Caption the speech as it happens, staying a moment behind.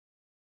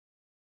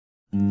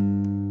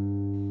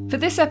For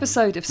this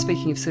episode of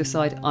Speaking of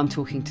Suicide, I'm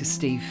talking to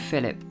Steve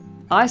Phillip.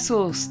 I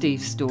saw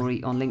Steve's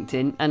story on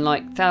LinkedIn, and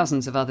like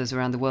thousands of others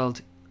around the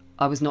world,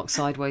 I was knocked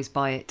sideways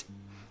by it.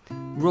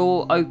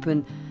 Raw,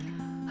 open,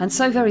 and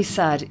so very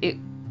sad. It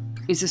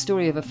is a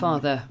story of a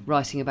father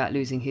writing about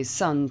losing his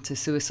son to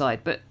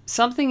suicide, but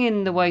something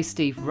in the way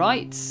Steve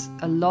writes,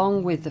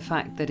 along with the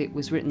fact that it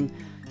was written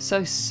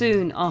so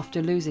soon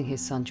after losing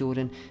his son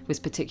Jordan, was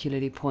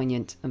particularly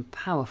poignant and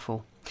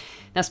powerful.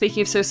 Now,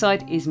 Speaking of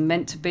Suicide is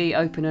meant to be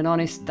open and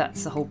honest.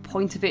 That's the whole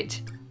point of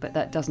it, but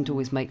that doesn't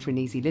always make for an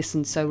easy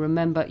listen, so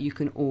remember, you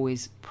can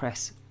always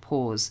press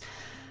pause.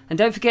 And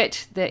don't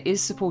forget, there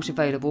is support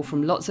available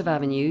from lots of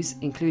avenues,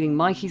 including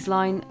Mikey's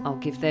line. I'll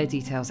give their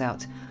details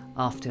out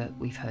after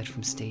we've heard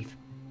from Steve.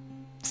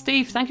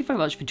 Steve, thank you very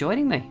much for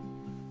joining me.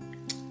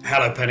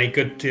 Hello, Penny.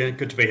 Good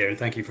to be here, and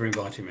thank you for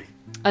inviting me.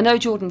 I know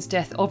Jordan's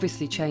death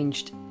obviously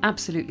changed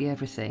absolutely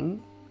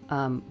everything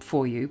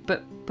for you,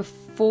 but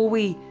before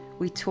we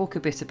talk a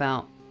bit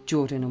about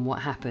Jordan and what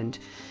happened,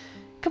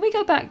 can we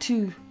go back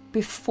to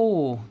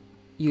before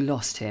you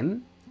lost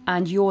him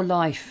and your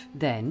life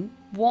then?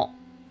 What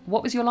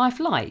was your life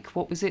like?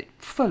 What was it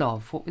full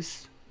of? What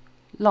was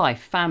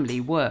life,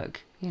 family,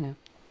 work,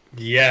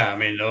 Yeah, I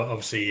mean,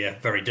 obviously,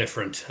 very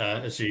different,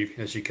 as you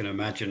can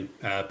imagine,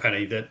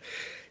 Penny. That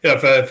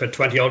for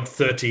 20 odd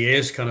 30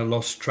 years, kind of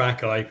lost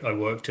track. I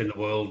worked in the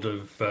world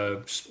of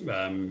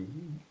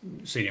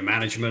senior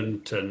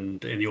management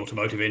and in the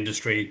automotive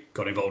industry.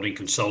 Got involved in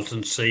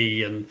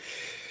consultancy, and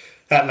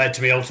that led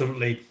to me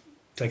ultimately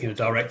taking a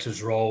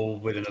director's role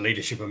within a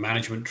leadership and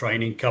management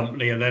training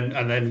company, and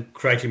then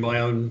creating my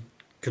own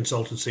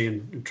consultancy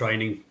and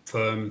training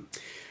firm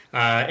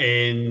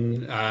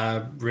in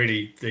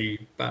really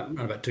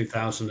about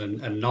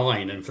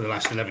 2009, and for the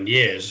last 11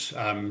 years,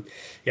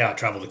 I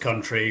traveled the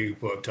country,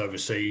 worked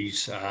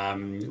overseas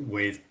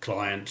with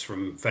clients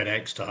from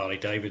FedEx to Harley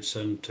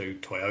Davidson to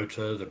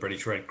Toyota, the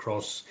British Red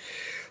Cross,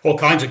 all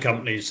kinds of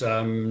companies,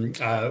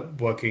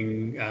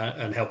 working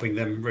and helping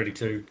them really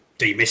to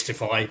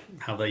demystify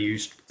how they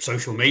use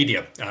social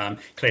media.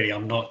 Clearly,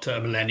 I'm not a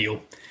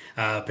millennial.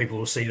 People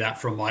will see that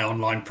from my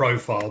online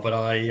profile, but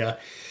I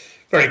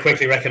very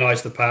quickly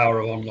recognized the power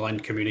of online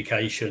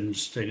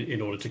communications in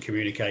order to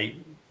communicate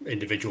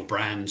individual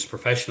brands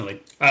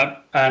professionally.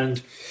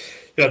 And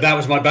that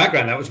was my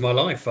background. That was my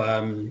life.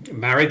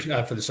 Married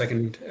for the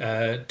second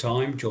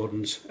time,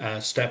 Jordan's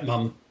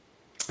stepmom,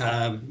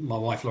 my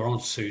wife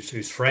Laurence,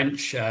 who's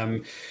French.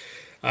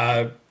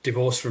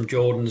 Divorced from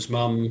Jordan's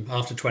mum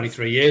after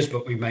 23 years,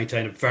 but we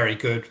maintained a very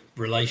good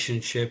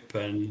relationship,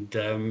 and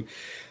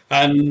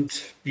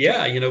we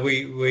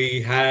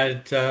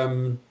had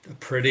a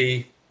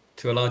pretty,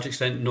 to a large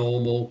extent,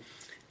 normal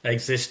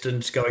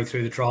existence, going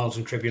through the trials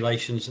and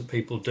tribulations that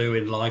people do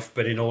in life,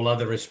 but in all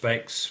other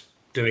respects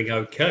doing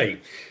okay.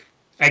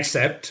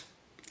 Except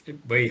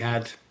we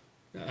had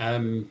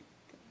a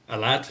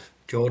lad,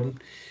 Jordan,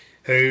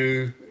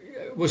 who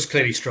was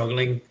clearly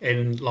struggling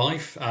in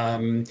life.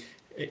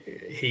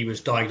 He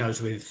was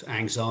diagnosed with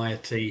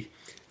anxiety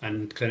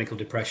and clinical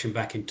depression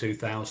back in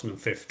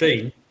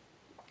 2015,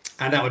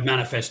 and that would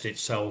manifest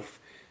itself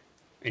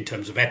in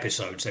terms of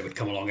episodes. They would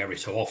come along every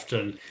so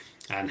often,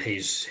 and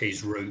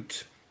his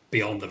route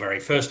beyond the very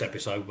first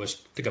episode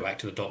was to go back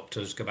to the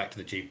doctors, go back to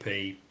the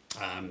GP,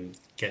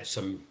 get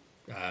some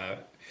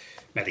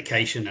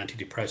medication,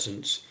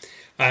 antidepressants,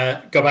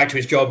 go back to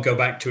his job, go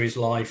back to his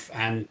life,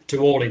 and to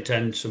all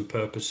intents and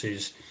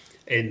purposes,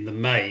 in the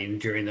main,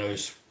 during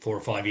those 4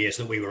 or 5 years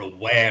that we were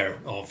aware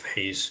of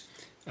his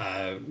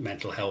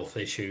mental health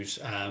issues,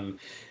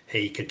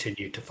 he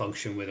continued to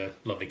function with a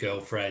lovely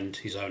girlfriend,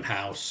 his own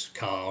house,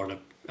 car,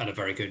 and a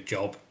very good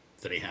job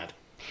that he had.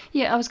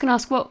 Yeah, I was going to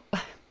ask,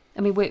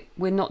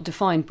 we're not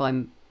defined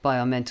by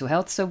our mental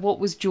health, so what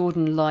was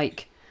Jordan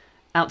like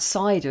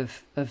outside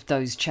of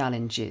those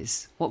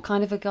challenges? What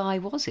kind of a guy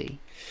was he?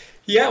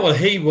 Yeah, well,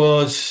 he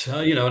was,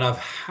 and I've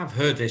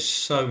heard this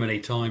so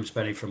many times,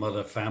 Benny, from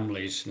other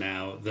families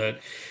now, that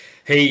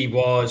he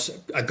was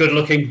a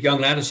good-looking young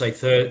lad, I'd say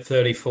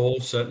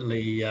 34,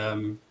 certainly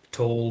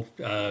tall,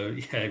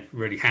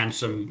 really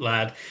handsome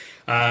lad,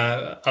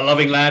 a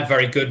loving lad,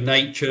 very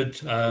good-natured,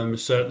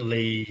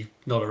 certainly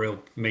not a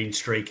real mean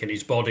streak in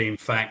his body. In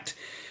fact,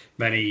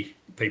 many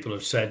people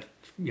have said,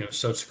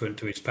 subsequent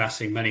to his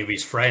passing, many of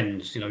his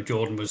friends,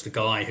 Jordan was the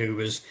guy who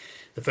was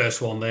the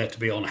first one there to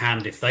be on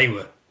hand if they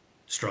were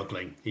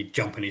struggling. He'd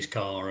jump in his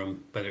car,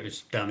 and whether it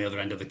was down the other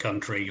end of the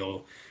country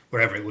or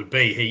wherever it would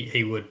be,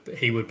 he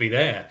would be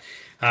there.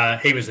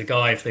 He was the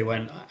guy, if they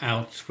went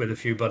out with a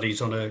few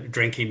buddies on a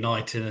drinking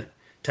night in a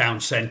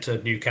town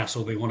centre,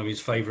 Newcastle being one of his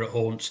favourite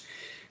haunts,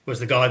 was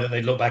the guy that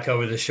they'd look back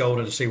over the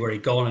shoulder to see where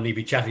he'd gone, and he'd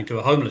be chatting to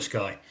a homeless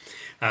guy.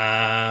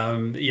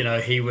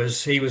 He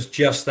was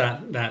just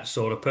that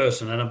sort of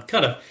person, and I'm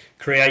kind of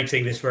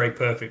creating this very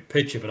perfect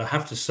picture. But I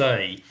have to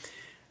say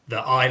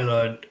that I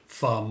learned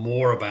far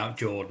more about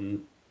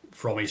Jordan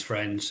from his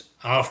friends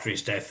after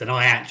his death than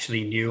I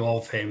actually knew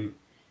of him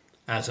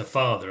as a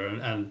father,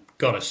 and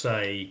got to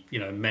say,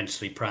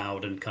 immensely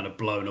proud and kind of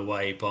blown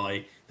away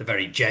by the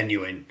very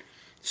genuine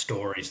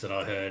stories that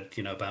I heard,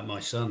 about my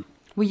son.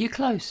 Were you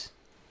close?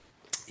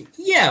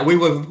 Yeah, we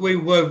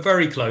were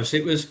very close.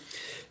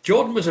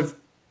 Jordan was a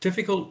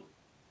difficult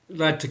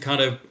lad to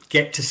kind of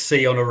get to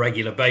see on a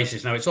regular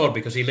basis. Now it's odd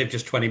because he lived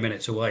just 20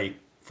 minutes away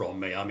from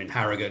me. I'm in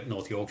Harrogate,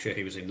 North Yorkshire.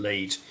 He was in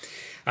Leeds.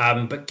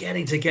 But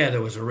getting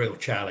together was a real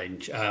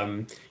challenge.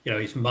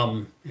 His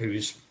mum,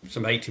 who's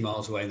some 80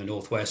 miles away in the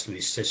northwest, and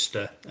his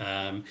sister,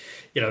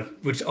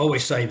 would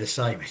always say the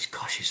same.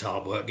 Gosh, it's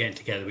hard work getting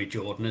together with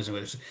Jordan, as it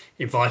was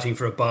inviting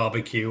for a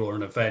barbecue or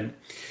an event.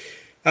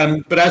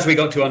 But as we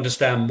got to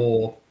understand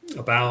more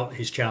about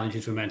his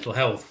challenges with mental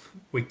health,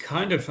 we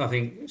kind of, I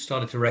think,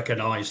 started to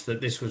recognise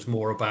that this was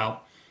more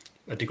about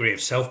a degree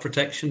of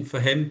self-protection for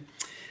him.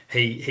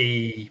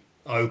 He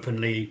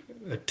openly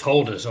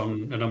told us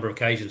on a number of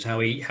occasions how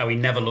he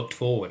never looked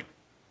forward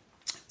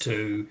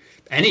to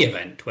any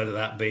event, whether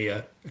that be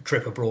a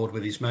trip abroad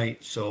with his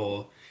mates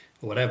or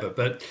whatever.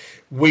 But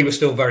we were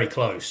still very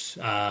close.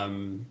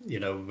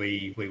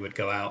 We would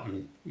go out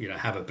and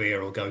have a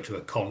beer or go to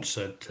a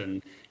concert.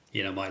 And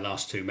my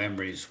last two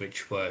memories,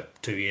 which were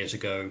 2 years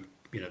ago,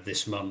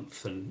 this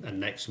month and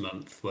next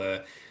month,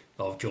 were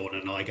of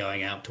Jordan and I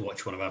going out to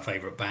watch one of our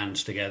favourite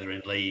bands together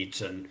in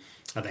Leeds, and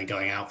then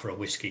going out for a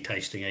whiskey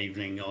tasting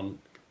evening on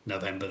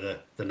November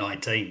the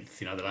 19th,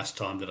 the last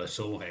time that I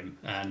saw him.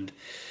 And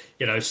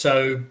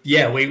so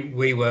yeah,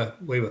 we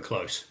were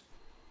close.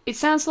 It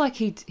sounds like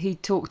he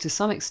talked to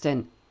some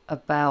extent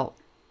about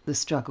the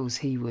struggles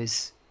he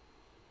was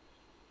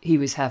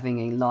having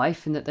in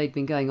life, and that they'd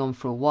been going on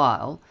for a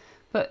while.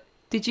 But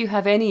did you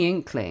have any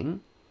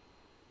inkling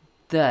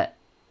that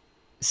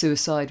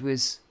suicide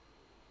was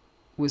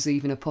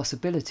even a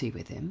possibility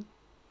with him?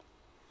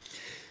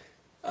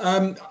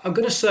 I'm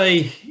going to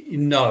say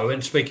no,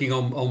 and speaking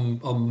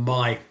on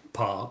my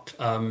part,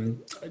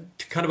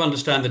 to kind of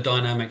understand the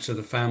dynamics of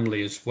the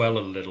family as well a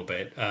little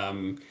bit.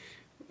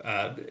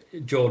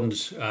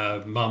 Jordan's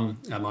mum,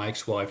 my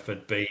ex-wife,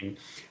 had been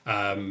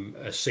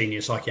a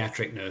senior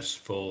psychiatric nurse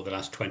for the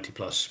last 20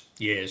 plus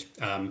years.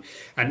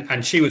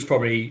 And she was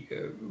probably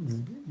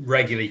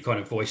regularly kind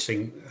of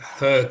voicing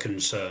her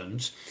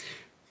concerns,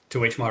 to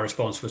which my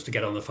response was to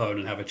get on the phone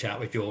and have a chat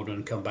with Jordan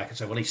and come back and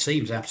say, well, he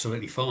seems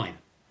absolutely fine.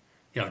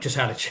 I've just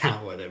had a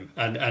chat with him,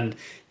 and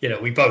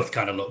we both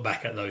kind of look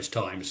back at those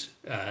times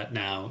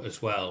now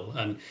as well,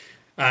 and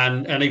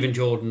even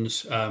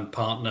Jordan's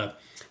partner,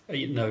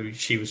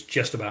 she was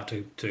just about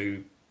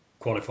to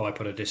qualify,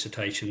 put a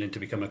dissertation in to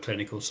become a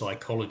clinical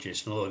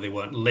psychologist, and although they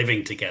weren't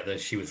living together,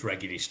 she was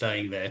regularly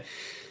staying there.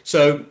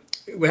 So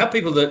we have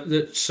people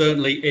that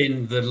certainly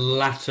in the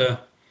latter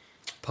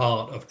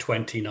part of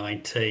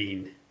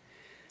 2019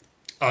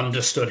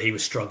 understood he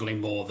was struggling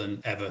more than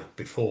ever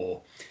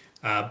before.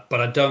 But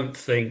I don't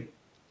think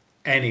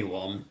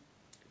anyone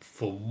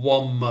for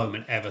one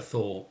moment ever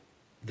thought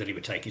that he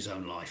would take his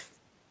own life.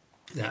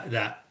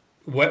 That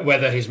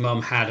whether his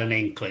mum had an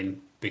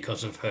inkling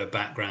because of her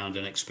background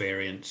and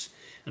experience,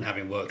 and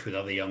having worked with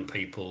other young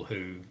people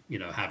who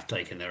have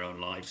taken their own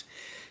lives,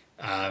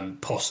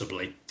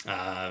 possibly.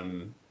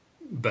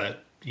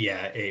 But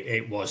yeah,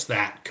 it was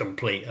that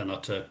complete and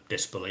utter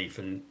disbelief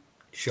and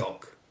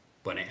shock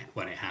when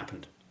it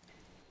happened.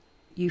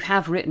 You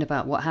have written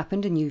about what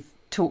happened, and you've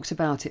talked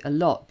about it a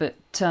lot, but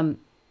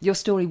your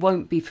story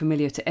won't be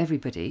familiar to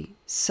everybody.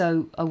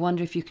 So I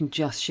wonder if you can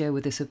just share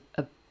with us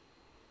a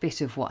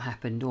bit of what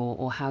happened,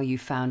 or how you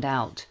found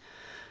out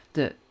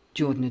that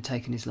Jordan had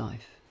taken his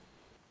life.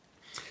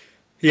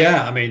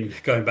 Yeah, I mean,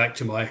 going back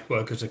to my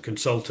work as a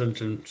consultant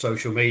and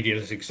social media,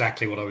 that's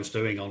exactly what I was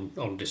doing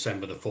on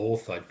December the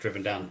 4th. I'd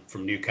driven down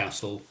from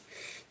Newcastle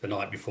the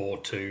night before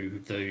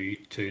to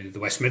the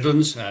West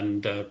Midlands,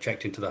 and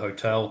checked into the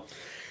hotel.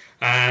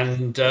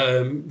 And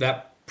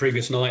that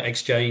previous night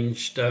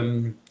exchanged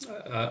a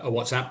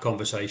WhatsApp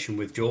conversation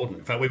with Jordan.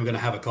 In fact, we were going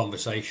to have a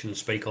conversation and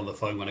speak on the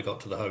phone when I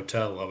got to the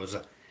hotel. I was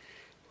a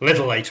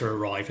little later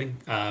arriving.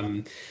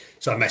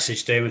 So I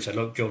messaged him and said,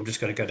 look, Jordan, I'm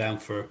just going to go down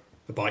for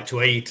a bite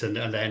to eat, and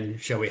then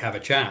shall we have a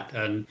chat?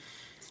 And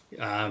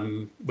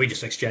we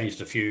just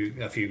exchanged a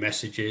few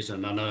messages.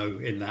 And I know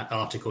in that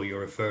article you're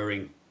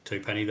referring to,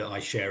 Penny, that I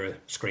share a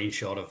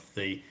screenshot of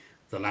the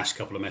last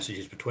couple of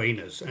messages between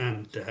us.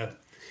 And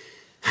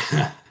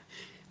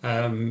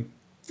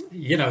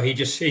he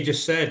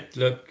just said,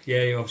 look,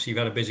 yeah, obviously you've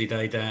had a busy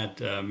day,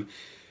 Dad.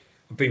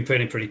 I've been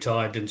feeling pretty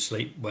tired, didn't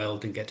sleep well,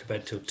 didn't get to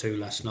bed till 2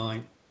 last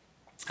night.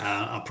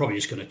 I'm probably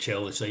just going to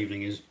chill this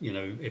evening,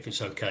 if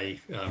it's okay.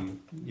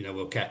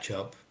 We'll catch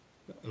up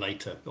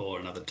later or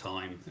another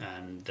time.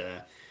 And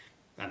that,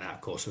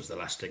 of course, was the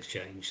last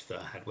exchange that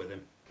I had with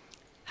him.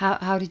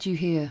 How did you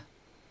hear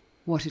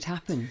what had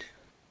happened?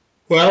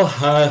 Well,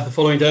 the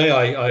following day,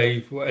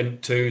 I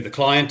went to the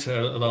client,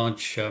 a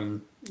large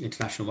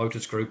international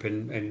motors group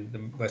in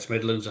the West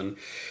Midlands, and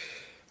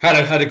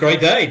had a great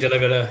day.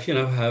 Delivered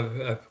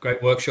a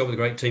great workshop with a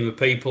great team of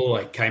people.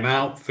 I came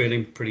out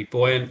feeling pretty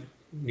buoyant.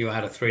 Knew I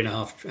had a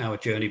 3.5 hour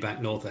journey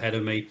back north ahead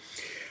of me.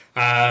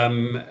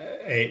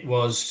 It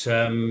was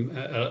a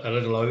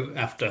little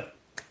after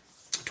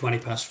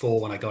 4:20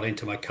 when I got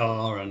into my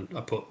car, and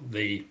I put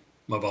the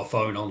mobile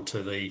phone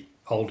onto the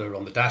holder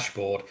on the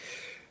dashboard,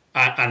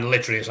 and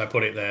literally as I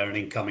put it there, an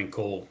incoming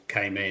call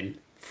came in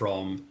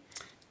from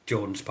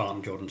Jordan's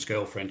partner, Jordan's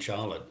girlfriend,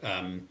 Charlotte.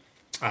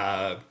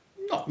 Uh,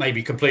 Not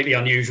maybe completely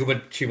unusual,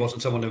 but she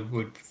wasn't someone who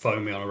would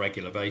phone me on a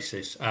regular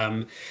basis.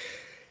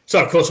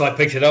 So of course I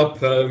picked it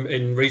up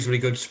in reasonably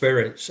good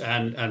spirits,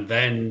 and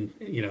then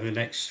the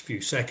next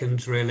few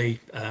seconds really,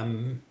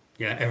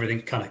 yeah,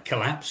 everything kind of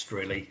collapsed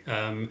really.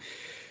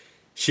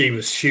 She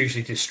was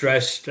hugely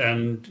distressed,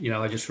 and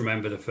I just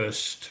remember the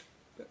first.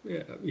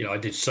 I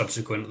did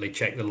subsequently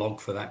check the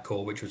log for that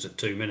call, which was at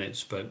 2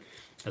 minutes, but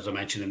as I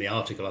mentioned in the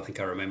article, I think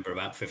I remember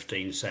about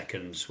 15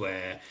 seconds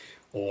where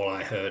all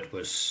I heard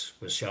was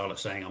Charlotte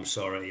saying, "I'm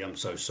sorry, I'm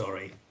so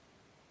sorry.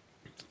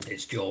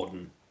 It's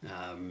Jordan.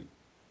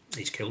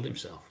 He's killed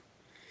himself,"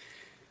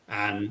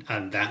 and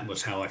that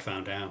was how I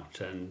found out.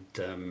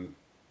 And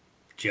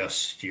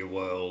just your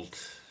world,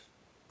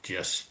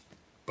 just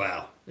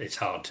wow, it's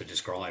hard to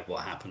describe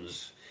what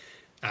happens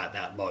at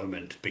that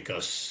moment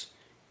because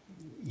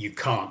you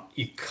can't.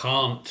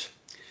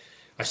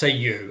 I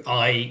say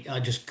I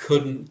just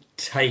couldn't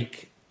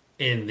take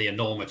in the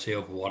enormity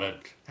of what had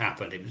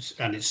happened. It was,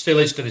 and it still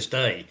is to this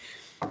day.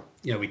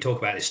 We talk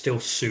about it's still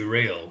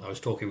surreal. I was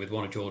talking with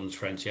one of Jordan's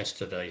friends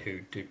yesterday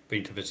who'd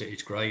been to visit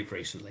his grave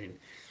recently,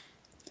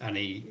 and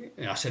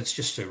I said, it's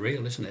just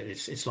surreal, isn't it?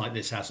 It's like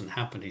this hasn't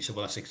happened. He said,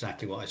 well, that's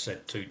exactly what I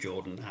said to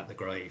Jordan at the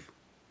grave,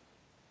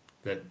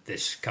 that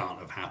this can't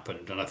have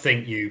happened. And I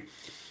think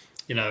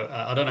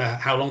I don't know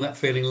how long that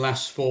feeling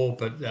lasts for,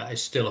 but that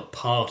is still a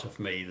part of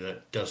me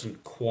that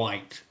doesn't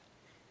quite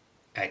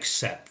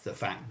accept the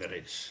fact that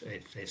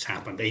it's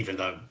happened, even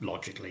though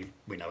logically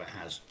we know it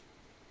has.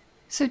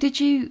 So did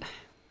you?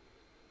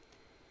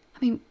 I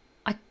mean,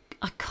 I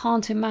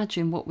can't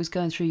imagine what was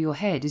going through your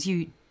head as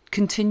you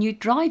continued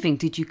driving.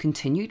 Did you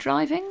continue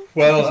driving?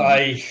 Well,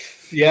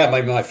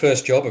 my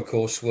first job, of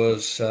course,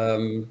 was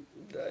to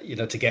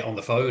get on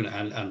the phone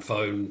and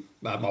phone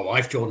my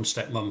wife, Jordan's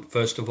stepmom,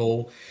 first of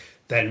all,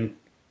 then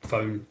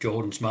phone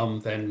Jordan's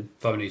mum, then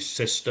phone his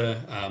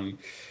sister.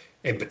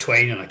 In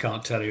between, and I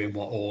can't tell you in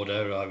what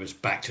order, I was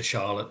back to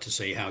Charlotte to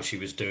see how she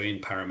was doing.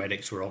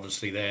 Paramedics were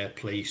obviously there,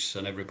 police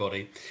and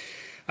everybody.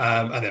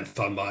 And then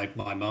phoned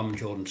my mum,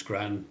 Jordan's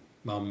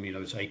grandmum,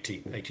 was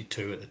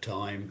 82 at the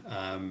time.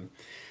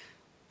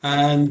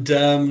 And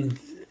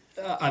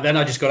then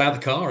I just got out of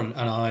the car and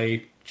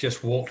I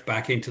just walked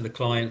back into the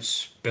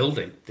client's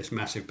building, this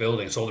massive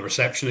building. I saw the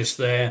receptionist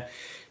there,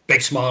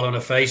 big smile on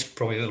her face,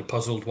 probably a little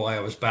puzzled why I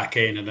was back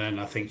in. And then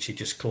I think she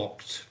just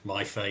clocked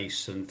my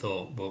face and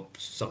thought, well,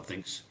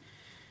 something's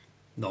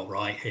not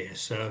right here.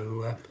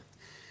 So,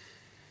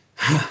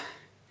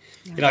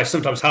 it's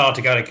sometimes hard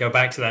to go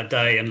back to that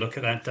day and look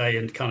at that day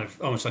and kind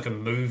of almost like a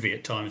movie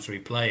at times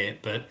replay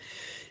it. But,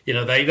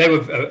 they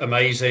were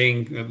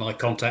amazing. My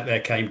contact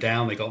there came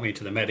down. They got me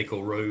into the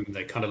medical room.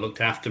 They kind of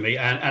looked after me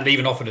and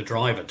even offered a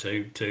driver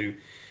to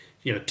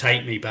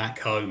take me back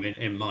home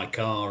in my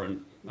car.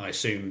 And I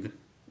assumed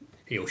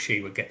he or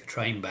she would get the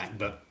train back.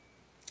 But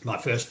my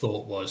first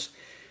thought was,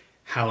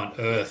 how on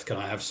earth can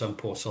I have some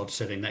poor sod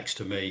sitting next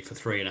to me for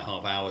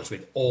 3.5 hours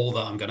with all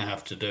that I'm going to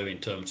have to do in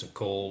terms of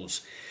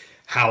calls,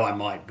 how I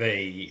might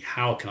be,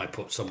 how can I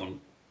put someone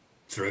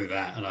through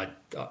that? And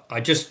I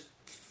just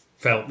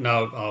felt,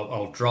 no,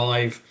 I'll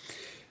drive.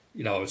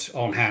 I was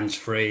on hands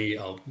free.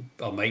 I'll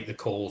make the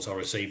calls. I'll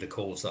receive the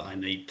calls that I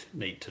need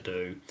to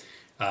do.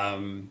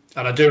 And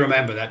I do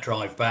remember that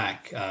drive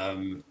back.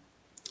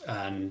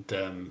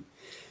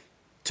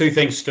 Two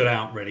things stood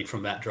out really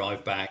from that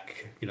drive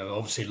back.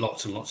 Obviously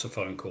lots and lots of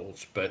phone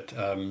calls, but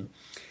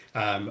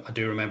I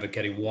do remember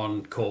getting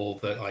one call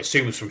that I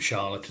assume was from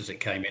Charlotte as it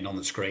came in on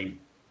the screen,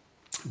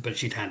 but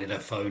she'd handed her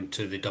phone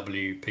to the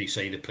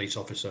WPC, the police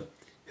officer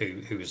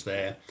who was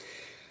there.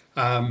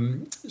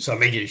 So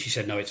immediately she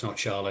said, no, it's not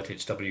Charlotte,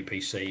 it's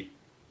WPC,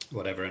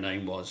 whatever her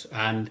name was.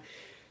 And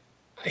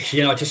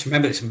I just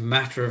remember this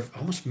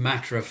almost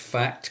matter of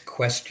fact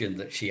question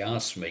that she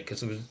asked me,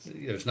 because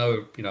there was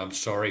no, I'm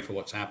sorry for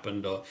what's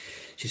happened. Or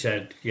she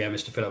said, yeah,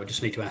 Mr. Phillip, I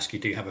just need to ask you,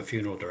 do you have a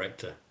funeral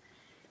director?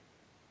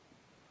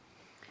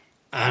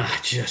 And I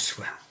just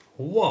went,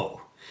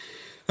 whoa.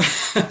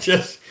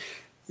 Just,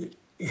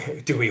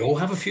 do we all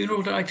have a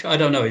funeral director? I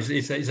don't know.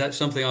 Is that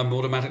something I'm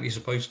automatically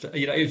supposed to,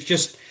 it's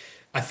just,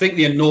 I think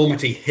the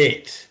enormity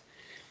hit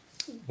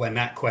when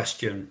that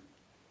question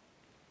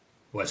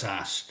was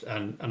asked.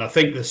 And I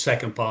think the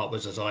second part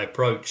was as I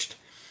approached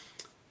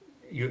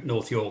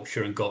North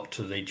Yorkshire and got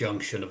to the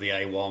junction of the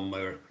A1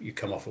 where you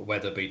come off at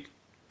Wetherby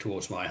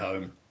towards my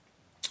home,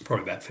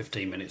 probably about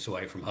 15 minutes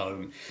away from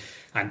home.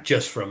 And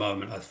just for a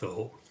moment I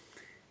thought,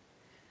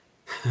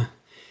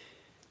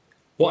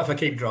 what if I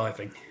keep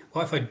driving?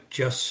 What if I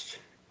just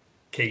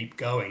keep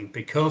going?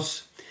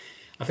 Because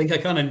I think I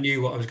kind of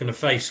knew what I was going to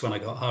face when I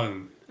got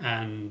home.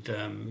 And,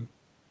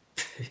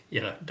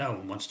 no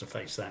one wants to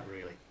face that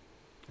really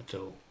at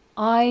all.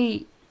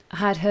 I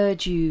had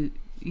heard you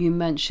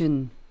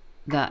mention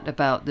that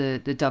about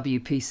the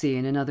WPC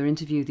in another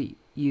interview that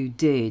you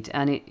did,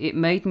 and it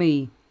made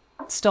me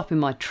stop in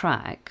my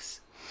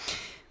tracks.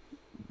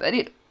 But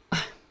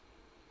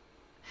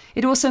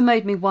It also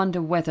made me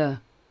wonder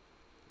whether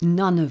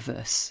none of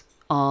us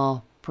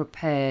are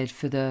prepared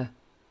for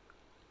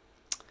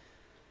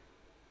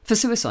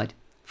suicide,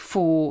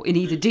 for in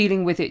either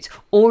dealing with it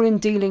or in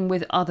dealing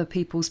with other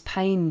people's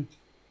pain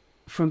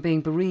from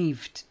being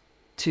bereaved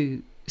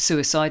to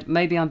suicide.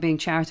 Maybe I'm being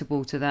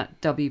charitable to that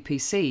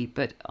WPC,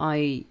 but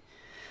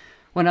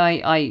when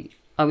I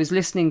was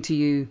listening to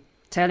you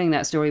telling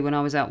that story when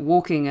I was out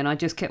walking, and I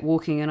just kept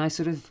walking, and I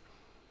sort of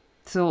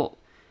thought,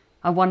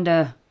 I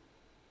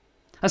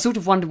sort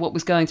of wondered what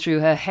was going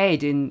through her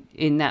head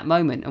in that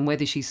moment, and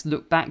whether she's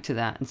looked back to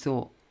that and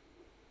thought,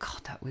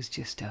 God, that was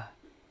just a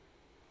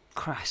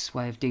crass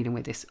way of dealing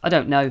with this. I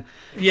don't know.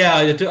 Yeah,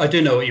 I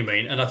do know what you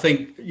mean, and I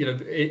think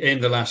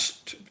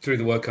through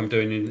the work I'm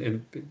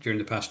doing during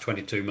the past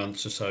 22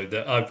 months or so,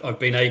 that I've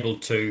been able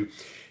to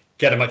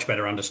get a much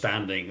better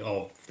understanding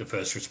of the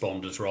first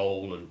responders'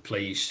 role and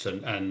police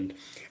and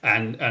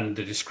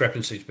the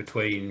discrepancies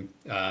between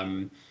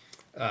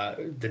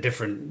the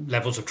different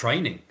levels of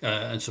training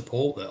and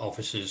support that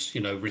officers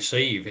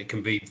receive. It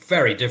can be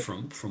very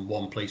different from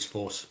one police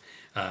force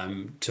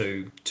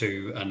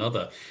to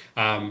another,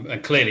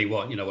 and clearly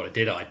what I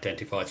did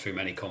identify through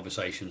many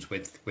conversations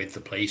with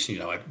the police.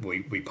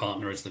 We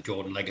partner as the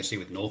Jordan Legacy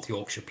with North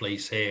Yorkshire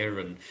Police here,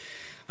 and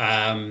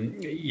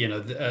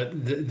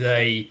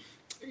they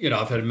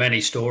I've heard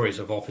many stories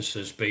of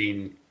officers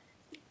being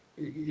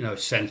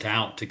sent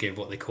out to give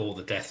what they call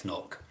the death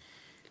knock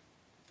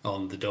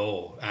on the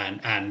door,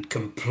 and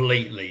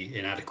completely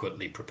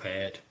inadequately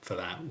prepared for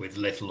that, with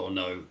little or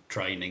no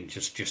training,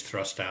 just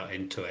thrust out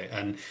into it.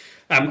 And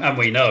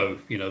we know,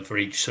 for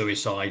each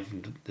suicide,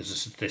 there's a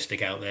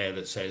statistic out there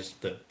that says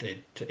that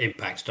it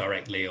impacts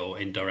directly or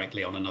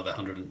indirectly on another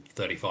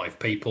 135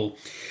 people,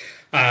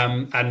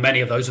 and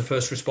many of those are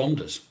first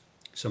responders.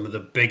 Some of the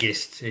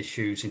biggest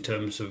issues in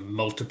terms of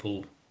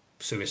multiple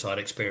suicide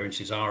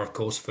experiences are, of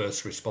course,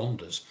 first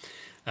responders.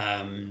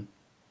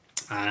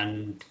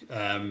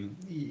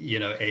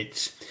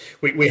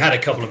 We had a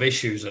couple of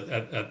issues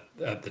at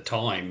the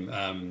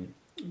time,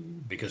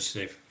 because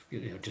if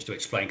just to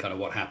explain kind of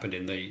what happened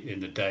in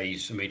the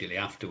days immediately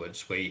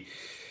afterwards, we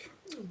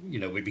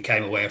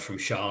became aware from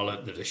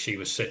Charlotte that as she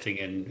was sitting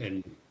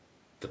in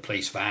the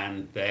police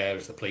van there,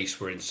 as the police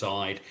were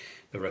inside,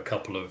 there were a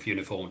couple of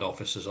uniformed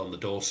officers on the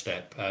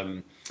doorstep.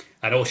 And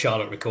all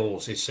Charlotte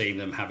recalls is seeing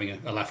them having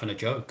a laugh and a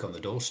joke on the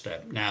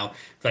doorstep. Now,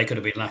 they could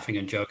have been laughing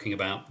and joking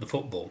about the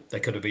football.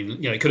 They could have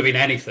been, it could have been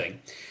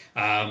anything.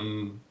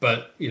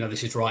 But,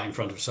 this is right in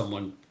front of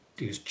someone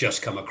who's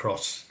just come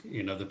across,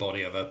 the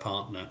body of her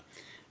partner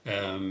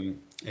in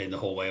the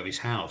hallway of his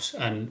house.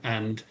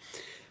 And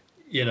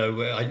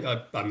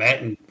I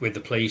met with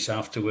the police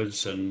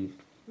afterwards, and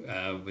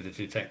with the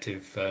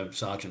detective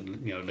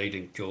sergeant,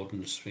 leading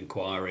Jordan's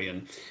inquiry,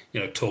 and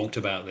talked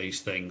about these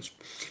things.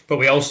 But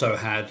we also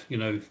had,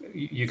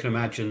 you can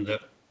imagine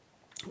that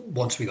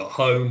once we got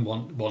home,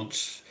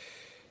 once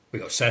we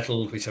got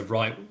settled, we said,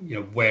 right,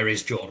 where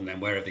is Jordan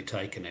and where have they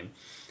taken him?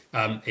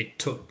 It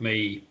took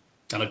me,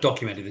 and I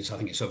documented this, I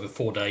think it's over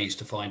 4 days,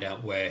 to find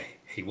out where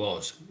he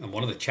was. And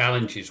one of the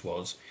challenges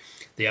was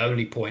the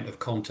only point of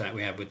contact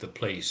we had with the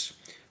police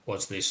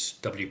was this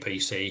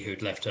WPC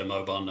who'd left her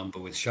mobile number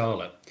with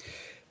Charlotte.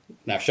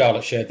 Now,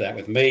 Charlotte shared that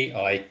with me.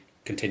 I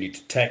continued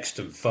to text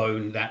and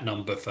phone that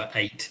number for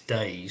 8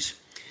 days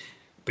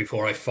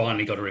before I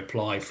finally got a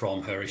reply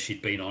from her, as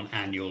she'd been on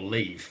annual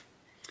leave.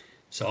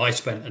 So I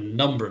spent a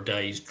number of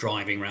days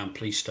driving around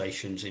police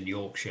stations in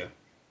Yorkshire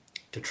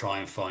to try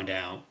and find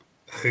out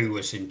who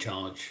was in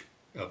charge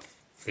of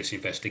this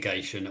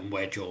investigation and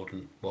where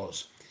Jordan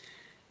was.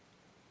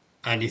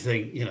 And you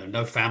think,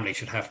 no family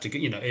should have to,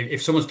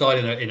 if someone's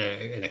died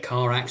in a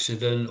car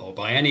accident or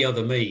by any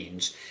other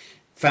means,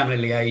 family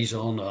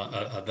liaison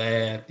are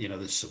there,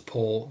 there's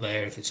support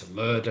there if it's a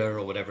murder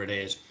or whatever it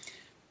is.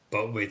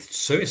 But with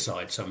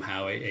suicide,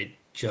 somehow it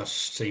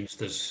just seems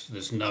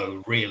there's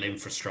no real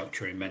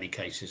infrastructure in many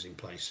cases in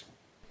place.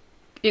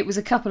 It was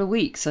a couple of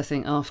weeks, I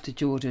think, after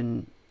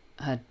Jordan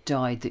had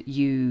died that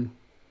you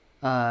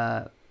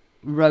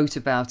wrote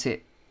about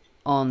it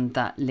on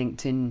that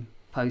LinkedIn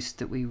post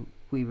that we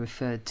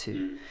referred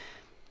to.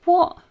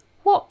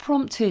 What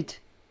prompted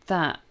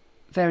that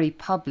very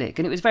public,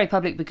 and it was very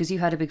public because you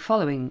had a big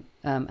following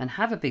and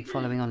have a big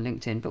following on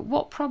LinkedIn, but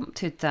what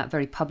prompted that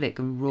very public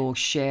and raw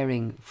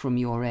sharing from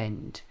your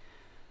end?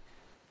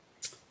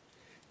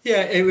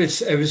 Yeah, it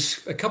was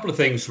a couple of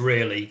things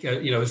really.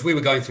 As we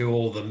were going through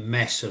all the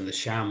mess and the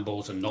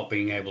shambles and not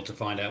being able to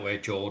find out where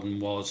Jordan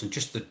was, and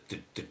just the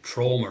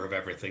trauma of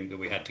everything that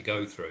we had to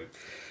go through.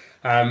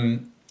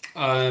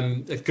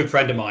 A good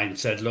friend of mine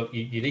said, look,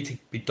 you need to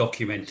be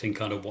documenting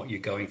kind of what you're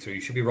going through.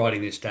 You should be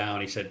writing this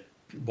down. He said,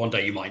 one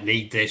day you might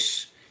need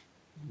this.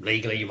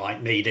 Legally, you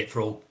might need it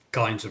for all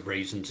kinds of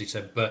reasons. He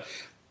said, but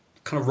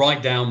kind of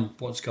write down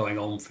what's going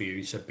on for you.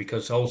 He said,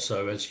 because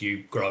also as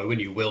you grow, and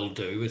you will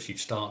do, as you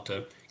start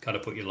to kind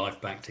of put your life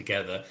back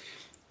together,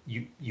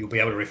 you'll be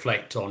able to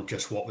reflect on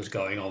just what was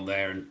going on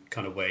there and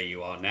kind of where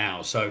you are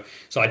now. So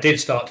I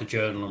did start to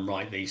journal and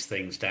write these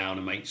things down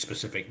and make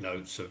specific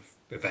notes of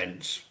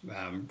events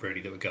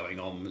really that were going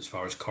on as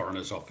far as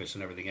coroner's office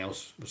and everything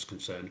else was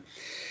concerned.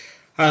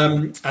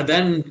 And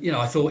then,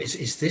 I thought,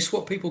 is this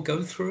what people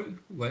go through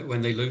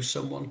when they lose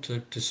someone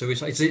to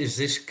suicide? Is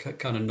this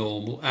kind of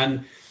normal?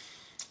 And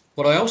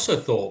what I also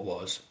thought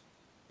was,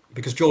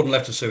 because Jordan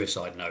left a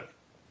suicide note,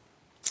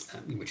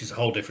 which is a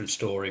whole different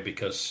story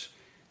because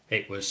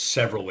it was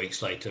several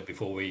weeks later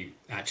before we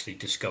actually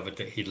discovered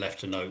that he'd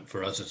left a note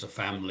for us as a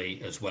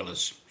family as well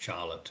as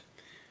Charlotte.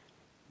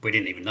 We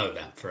didn't even know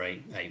that for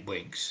eight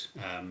weeks.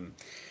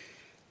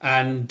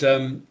 And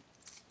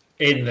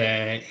in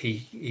there,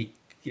 he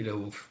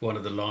one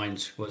of the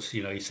lines was,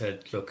 he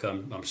said, "Look,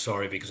 I'm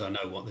sorry because I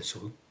know what this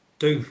will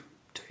do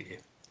to you."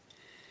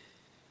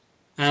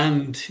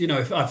 And,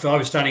 if I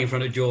was standing in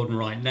front of Jordan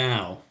right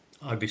now,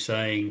 I'd be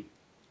saying,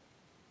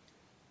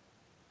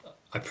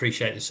 "I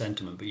appreciate the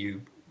sentiment, but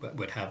you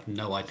would have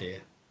no idea.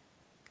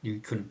 You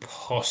couldn't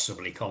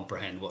possibly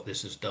comprehend what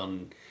this has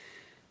done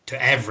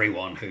to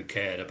everyone who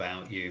cared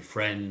about you,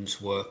 friends,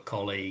 work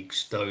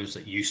colleagues, those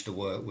that used to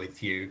work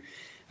with you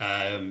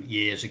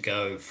years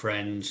ago,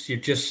 friends.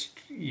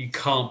 You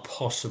can't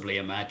possibly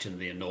imagine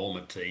the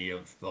enormity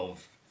of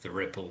the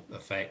ripple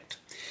effect."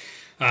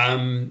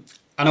 And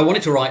I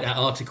wanted to write that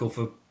article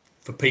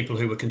for people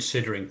who were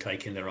considering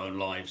taking their own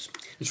lives.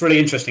 It's really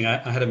interesting.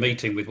 I had a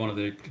meeting with one of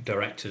the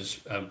directors,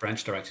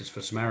 branch directors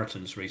for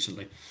Samaritans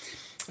recently,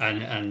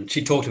 and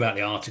she talked about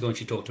the article, and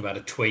she talked about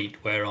a tweet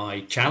where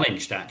I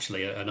challenged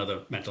actually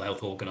another mental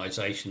health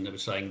organisation that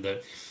was saying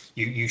that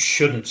you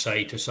shouldn't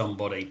say to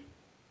somebody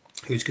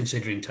who's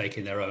considering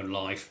taking their own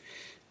life,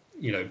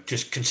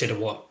 just consider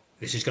what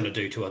this is going to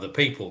do to other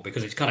people,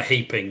 because it's kind of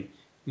heaping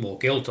more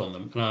guilt on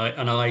them.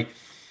 And I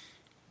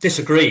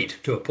disagreed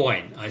to a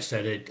point. I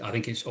said, I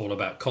think it's all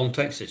about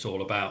context. It's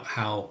all about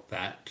how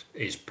that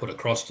is put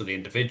across to the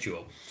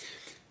individual.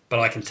 But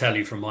I can tell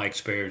you from my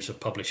experience of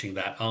publishing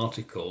that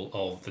article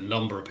of the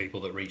number of people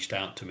that reached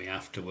out to me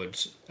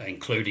afterwards,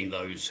 including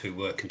those who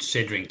were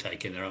considering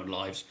taking their own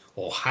lives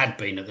or had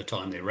been at the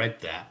time they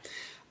read that,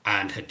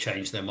 and had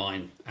changed their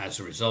mind as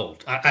a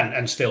result,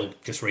 and still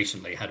just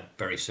recently had a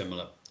very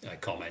similar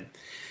comment.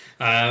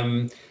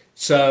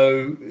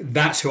 So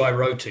that's who I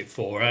wrote it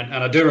for. And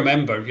I do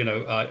remember,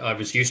 I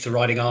was used to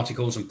writing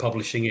articles and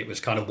publishing. It was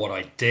kind of what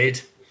I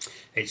did.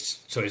 It's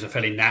a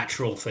fairly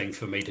natural thing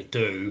for me to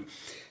do.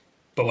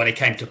 But when it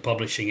came to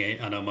publishing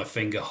it, I know my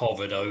finger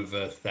hovered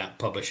over that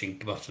publishing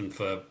button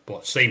for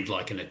what seemed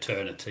like an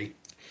eternity.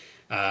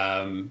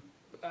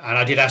 And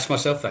I did ask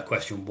myself that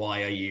question,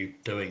 why are you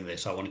doing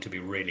this? I wanted to be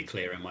really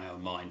clear in my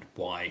own mind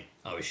why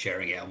I was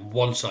sharing it. And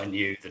once I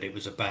knew that it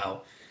was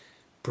about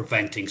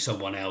preventing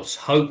someone else,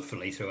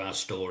 hopefully through our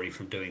story,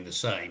 from doing the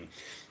same,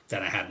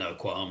 then I had no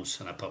qualms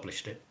and I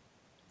published it.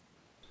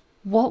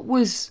 What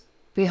was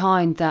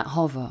behind that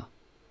hover?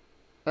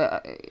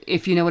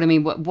 If you know what I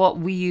mean, what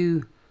were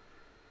you?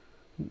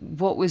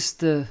 What was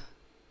the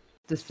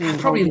thing?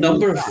 Probably a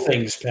number of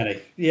things, Penny.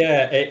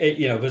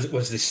 Yeah,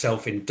 was this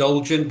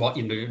self-indulgent? What,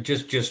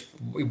 just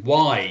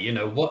why?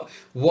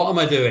 What am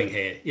I doing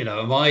here?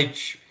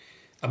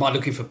 Am I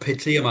looking for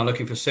pity? Am I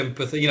looking for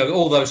sympathy?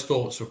 All those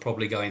thoughts were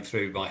probably going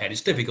through my head.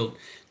 It's difficult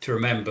to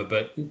remember,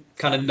 but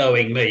kind of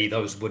knowing me,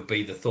 those would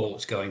be the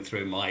thoughts going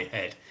through my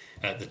head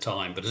at the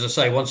time. But as I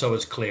say, once I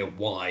was clear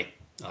why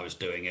I was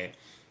doing it,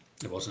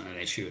 it wasn't an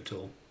issue at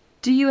all.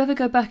 Do you ever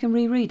go back and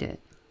reread it?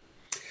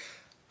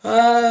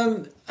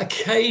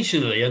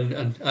 Occasionally,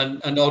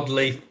 and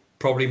oddly,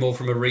 probably more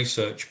from a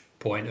research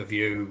point of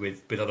view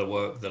with other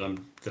work that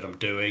I'm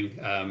doing.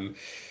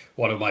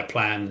 One of my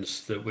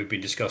plans that we've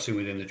been discussing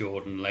within the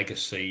Jordan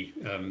Legacy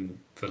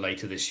for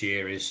later this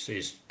year is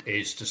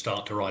to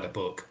start to write a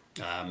book,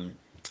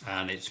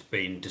 and it's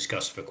been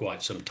discussed for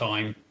quite some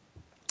time.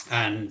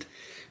 And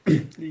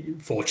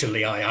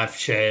fortunately, I've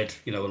shared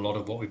a lot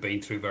of what we've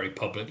been through very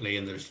publicly,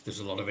 and there's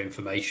a lot of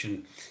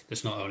information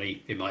that's not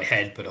only in my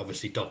head but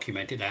obviously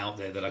documented out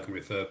there that I can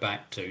refer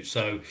back to.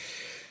 So,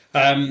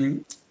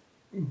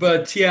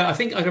 but yeah, I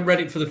think I read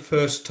it for the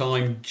first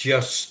time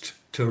just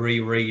to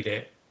reread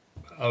it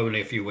only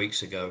a few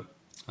weeks ago.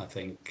 I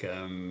think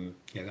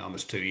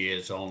almost 2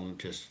 years on,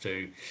 because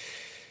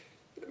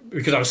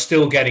I was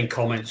still getting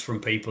comments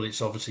from people.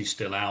 It's obviously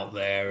still out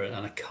there, and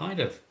I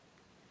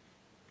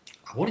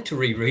wanted to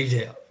reread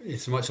it.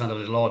 It might sound a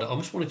little odd. I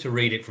almost wanted to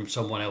read it from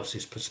someone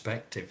else's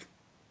perspective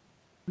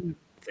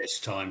this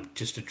time,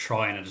 just to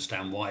try and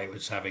understand why it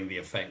was having the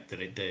effect that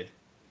it did,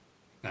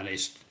 and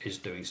is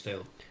doing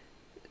still.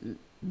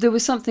 There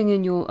was something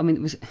in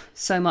it was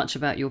so much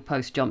about your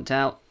post jumped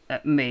out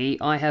at me.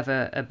 I have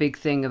a big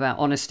thing about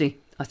honesty.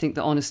 I think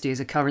that honesty is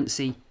a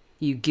currency.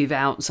 You give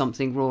out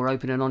something raw,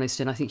 open and honest,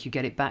 and I think you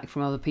get it back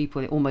from other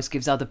people. It almost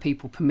gives other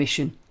people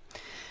permission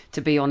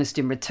to be honest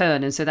in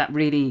return. And so that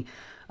really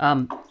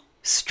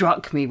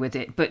struck me with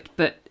it.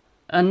 But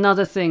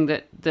another thing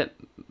that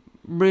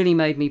really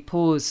made me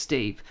pause,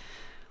 Steve,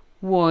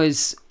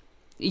 was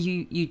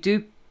you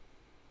do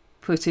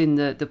put in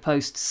the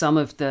post some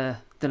of the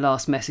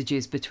last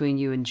messages between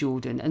you and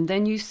Jordan, and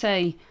then you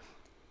say,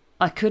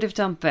 I could have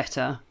done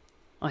better,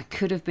 I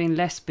could have been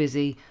less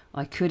busy.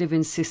 I could have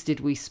insisted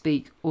we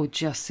speak or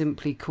just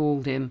simply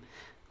called him.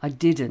 I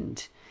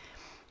didn't.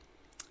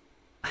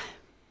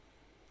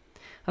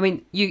 I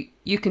mean,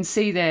 you can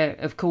see there,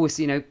 of course,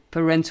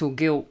 parental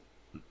guilt,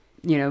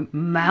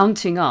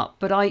 mounting up.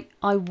 But I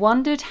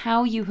wondered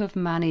how you have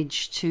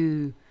managed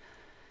to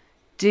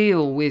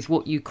deal with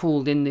what you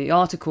called in the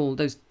article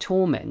those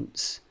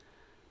torments.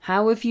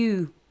 How have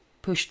you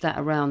pushed that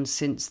around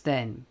since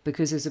then?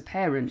 Because as a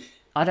parent,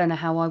 I don't know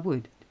how I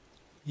would.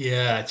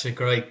 Yeah, it's a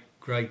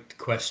great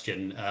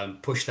question.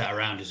 Push that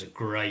around is a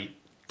great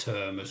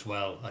term as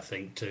well, I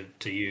think,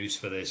 to use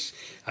for this.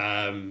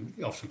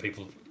 Often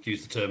people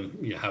use the term,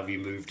 how have you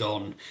moved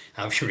on?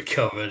 How have you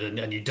recovered?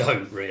 And you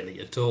don't really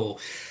at all.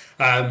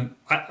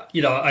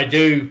 I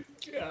do.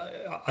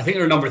 I think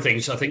there are a number of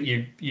things. I think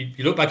you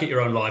look back at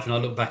your own life, and I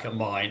look back at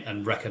mine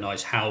and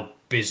recognise how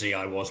busy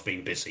I was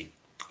being busy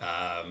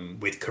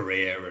with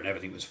career, and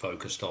everything was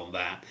focused on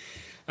that.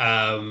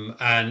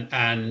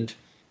 And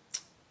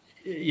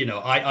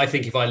I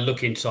think if I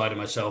look inside of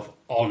myself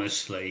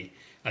honestly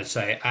and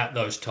say at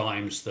those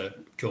times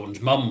that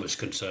Jordan's mum was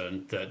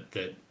concerned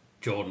that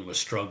Jordan was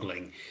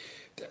struggling,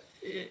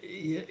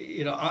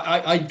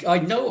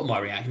 I know what my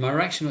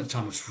reaction at the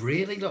time was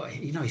really like,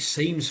 he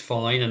seems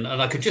fine, and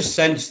I could just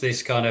sense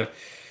this kind of,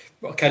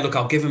 okay, look,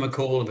 I'll give him a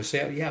call and we'll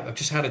say, yeah, I've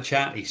just had a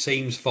chat, he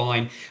seems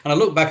fine. And I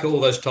look back at all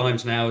those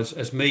times now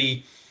as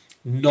me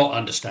not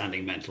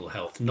understanding mental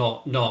health,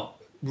 not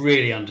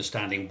really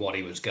understanding what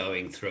he was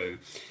going through,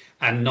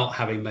 and not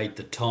having made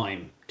the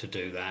time to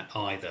do that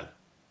either.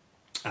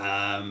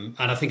 And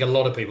I think a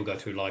lot of people go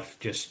through life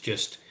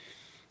just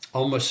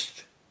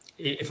almost,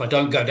 if I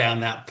don't go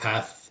down that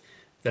path,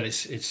 then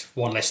it's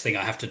one less thing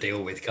I have to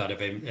deal with kind of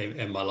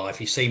in my life.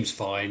 He seems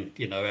fine,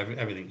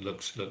 everything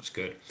looks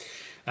good.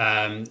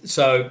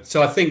 So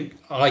I think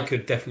I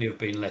could definitely have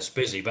been less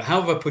busy. But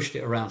how have I pushed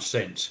it around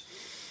since?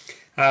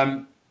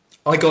 I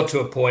got to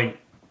a point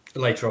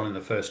later on in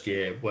the first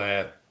year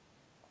where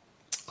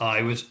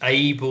I was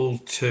able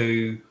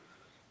to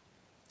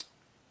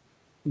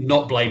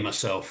not blame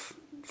myself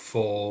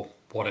for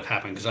what had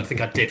happened, because I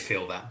think I did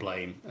feel that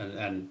blame,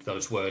 and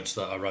those words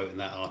that I wrote in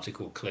that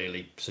article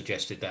clearly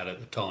suggested that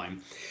at the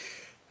time.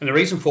 And the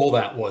reason for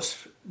that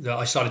was that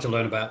I started to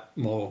learn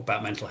more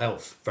about mental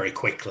health very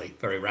quickly,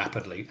 very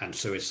rapidly, and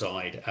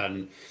suicide,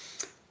 and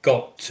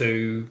got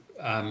to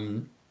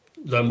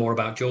learn more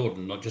about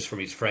Jordan, not just from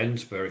his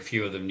friends. Very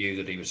few of them knew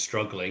that he was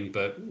struggling,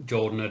 but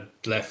Jordan had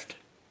left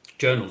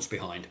journals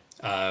behind.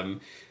 Not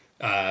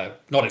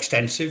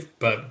extensive,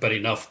 but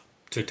enough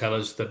to tell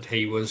us that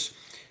he was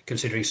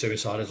considering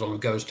suicide as long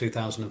ago as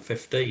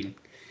 2015.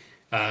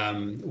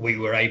 We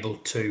were able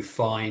to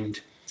find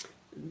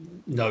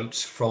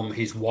notes from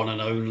his one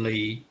and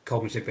only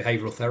cognitive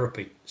behavioural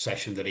therapy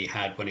session that he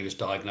had when he was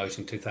diagnosed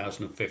in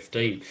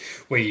 2015.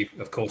 We,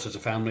 of course, as a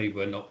family,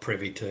 were not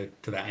privy to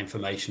that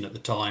information at the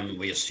time, and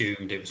we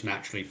assumed it was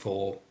naturally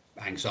for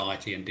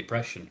anxiety and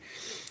depression,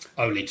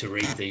 only to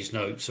read these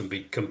notes and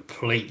be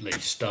completely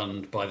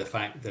stunned by the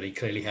fact that he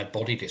clearly had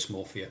body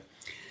dysmorphia,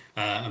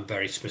 and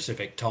very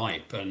specific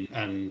type.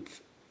 And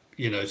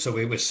so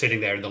we were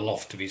sitting there in the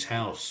loft of his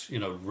house,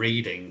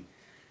 reading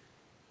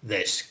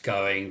this,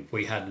 going,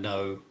 we had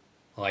no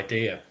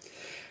idea.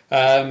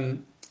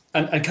 And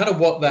kind of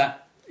what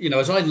that,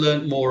 as I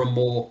learned more and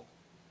more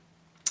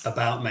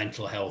about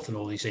mental health and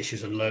all these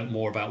issues, and learned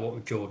more about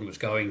what Jordan was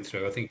going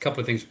through, I think a couple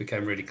of things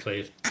became really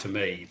clear to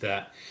me,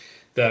 that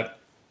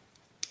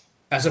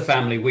as a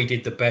family, we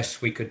did the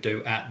best we could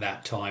do at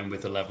that time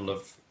with the level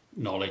of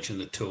knowledge and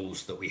the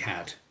tools that we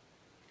had.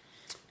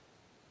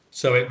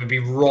 So it would be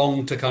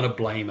wrong to kind of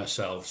blame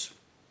ourselves.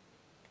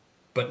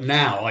 But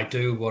now I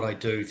do what I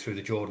do through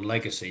the Jordan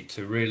legacy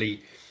to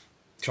really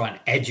try and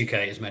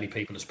educate as many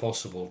people as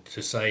possible,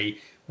 to say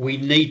we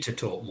need to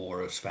talk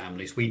more as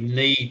families. We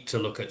need to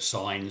look at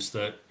signs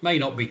that may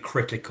not be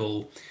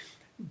critical,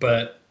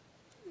 but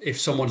if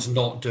someone's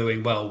not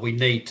doing well, we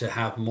need to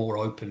have more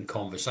open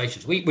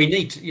conversations. We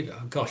need to,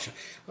 gosh,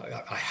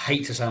 I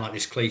hate to sound like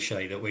this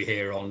cliche that we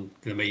hear on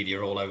the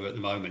media all over at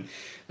the moment,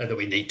 that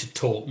we need to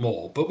talk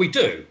more, but we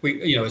do.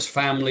 We, as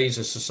families,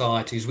 as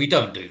societies, we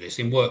don't do this.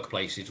 In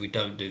workplaces, we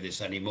don't do this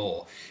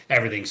anymore.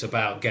 Everything's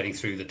about getting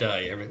through the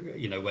day,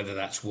 whether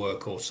that's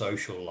work or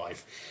social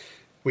life.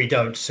 We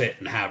don't sit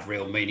and have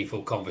real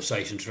meaningful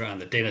conversations around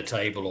the dinner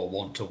table or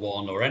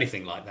one-to-one or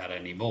anything like that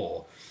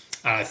anymore.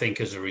 And I think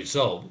as a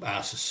result,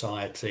 our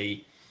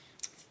society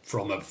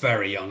from a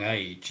very young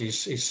age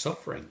is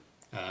suffering.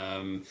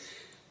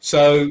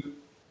 So,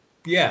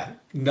 yeah,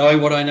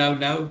 knowing what I know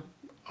now,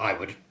 I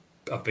would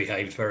have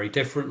behaved very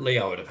differently.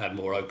 I would have had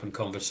more open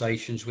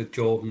conversations with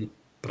Jordan.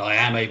 But I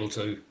am able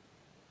to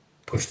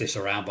push this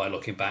around by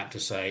looking back to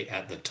say,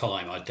 at the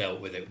time, I dealt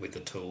with it with the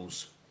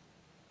tools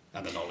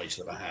and the knowledge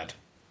that I had.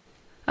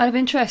 Out of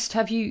interest,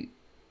 have you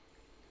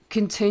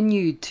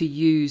continued to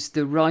use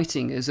the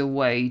writing as a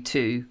way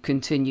to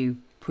continue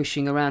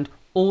pushing around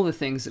all the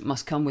things that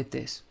must come with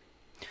this?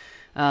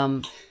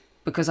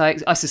 Because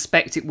I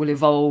suspect it will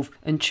evolve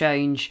and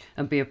change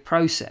and be a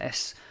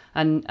process.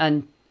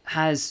 And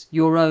has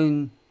your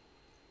own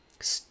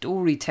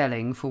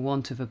storytelling, for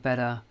want of a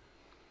better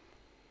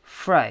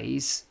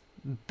phrase,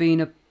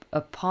 been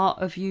a part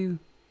of you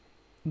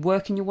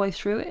working your way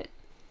through it?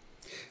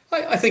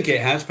 I think it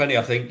has, Penny.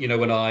 I think,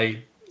 when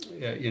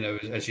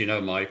as you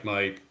know,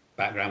 my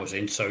background was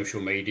in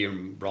social media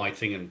and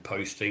writing and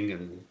posting,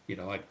 and,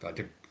 I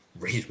did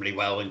reasonably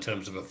well in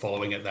terms of a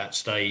following at that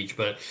stage.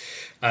 But,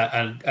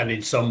 and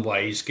in some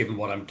ways, given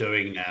what I'm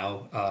doing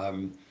now,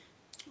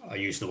 I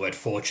use the word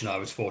fortunate. I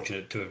was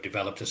fortunate to have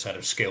developed a set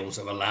of skills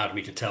that have allowed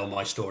me to tell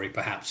my story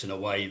perhaps in a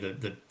way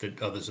that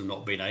others have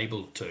not been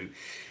able to.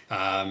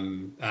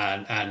 And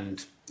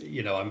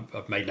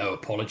I've made no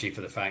apology for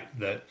the fact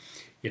that,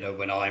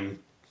 when I'm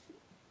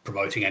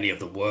promoting any of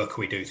the work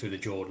we do through the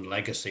Jordan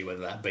Legacy,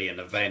 whether that be an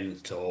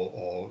event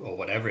or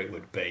whatever it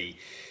would be,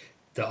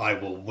 that I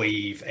will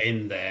weave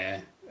in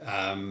there,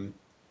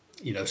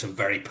 some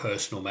very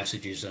personal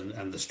messages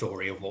and the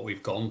story of what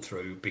we've gone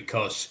through,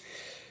 because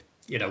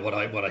what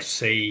I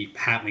see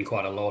happening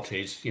quite a lot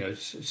is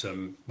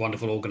some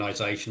wonderful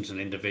organisations and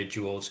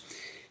individuals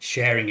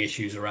sharing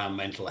issues around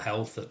mental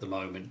health at the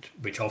moment,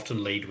 which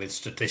often lead with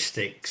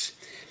statistics,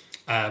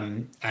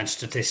 and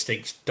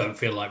statistics don't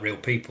feel like real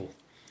people,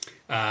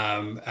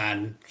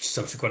 and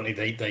subsequently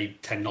they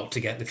tend not to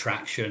get the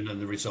traction and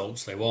the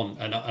results they want.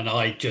 And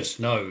I just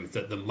know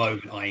that the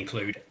moment I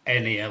include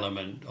any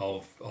element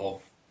of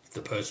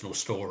the personal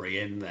story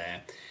in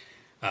there,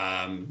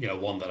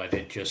 one that I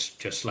did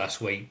just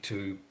last week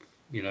to,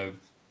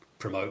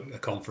 promote a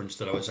conference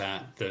that I was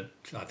at, that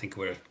I think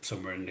we're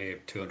somewhere near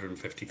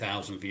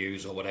 250,000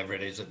 views or whatever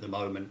it is at the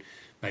moment,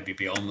 maybe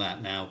beyond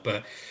that now.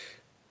 But,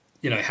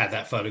 it had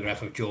that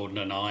photograph of Jordan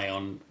and I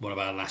on one of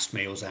our last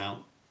meals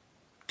out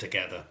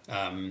together.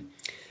 I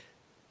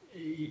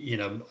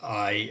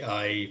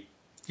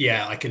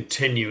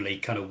continually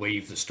kind of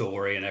weave the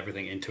story and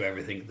everything into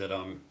everything that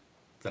I'm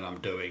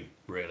doing,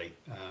 really.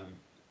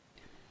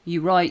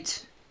 You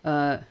write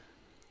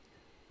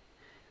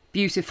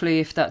beautifully,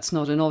 if that's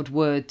not an odd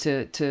word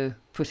to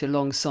put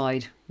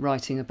alongside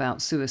writing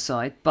about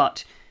suicide,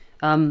 but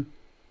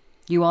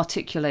you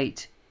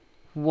articulate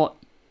what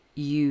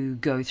you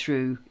go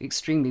through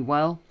extremely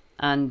well,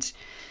 and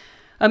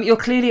you're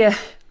clearly a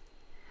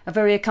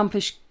very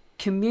accomplished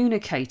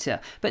communicator.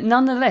 But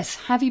nonetheless,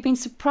 have you been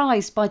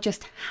surprised by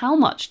just how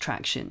much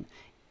traction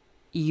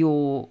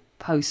your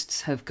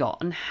posts have got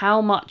and how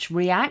much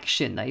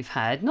reaction they've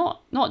had,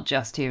 not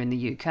just here in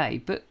the UK,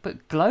 but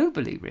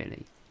globally,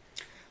 really?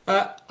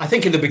 I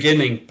think in the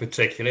beginning,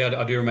 particularly,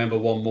 I do remember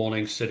one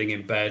morning sitting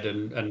in bed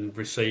and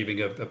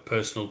receiving a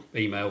personal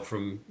email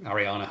from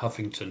Ariana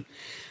Huffington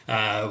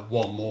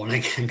one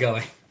morning and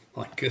going,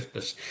 my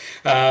goodness,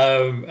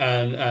 and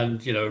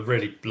a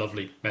really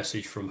lovely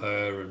message from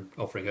her and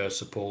offering her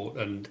support,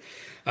 and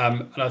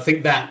I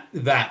think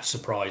that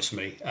surprised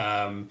me.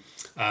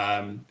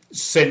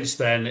 Since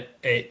then,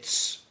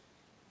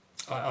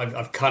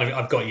 I've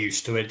got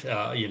used to it.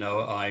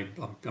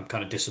 I'm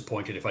kind of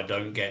disappointed if I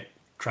don't get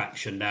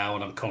traction now,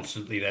 and I'm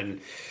constantly then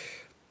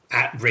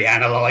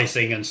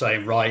reanalyzing and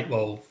saying, right,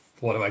 well,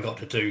 what have I got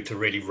to do to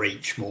really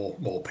reach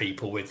more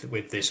people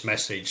with this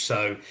message?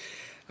 So,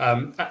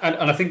 and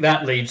I think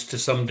that leads to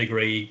some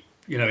degree,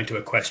 into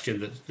a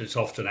question that's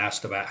often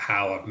asked about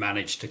how I've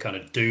managed to kind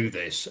of do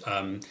this.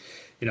 I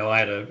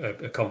had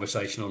a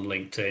conversation on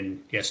LinkedIn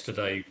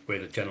yesterday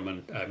with a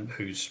gentleman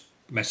who's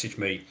messaged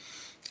me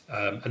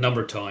a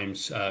number of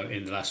times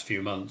in the last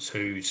few months,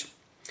 who's,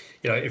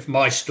 if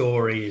my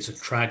story is a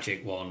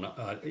tragic one,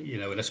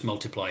 let's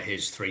multiply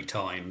his 3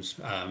 times.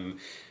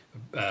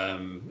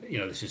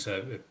 This is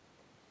a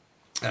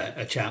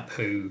chap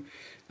who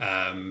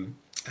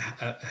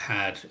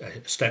had a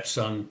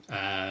stepson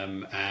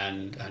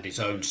and his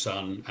own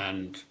son,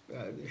 and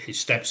his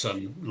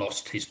stepson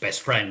lost his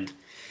best friend,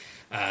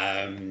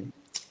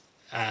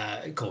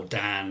 called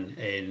Dan,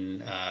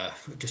 in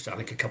just I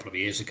think a couple of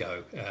years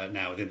ago,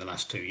 now within the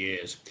last 2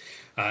 years.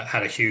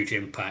 Had a huge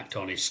impact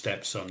on his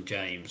stepson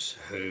James,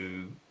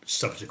 who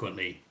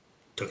subsequently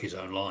took his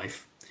own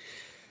life.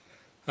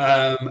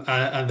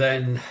 And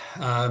then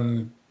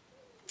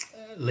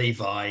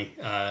Levi,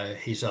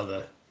 his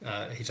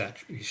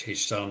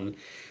son,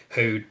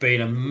 who'd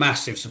been a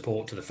massive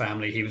support to the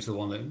family. He was the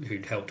one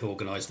who'd helped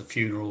organise the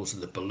funerals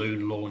and the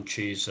balloon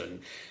launches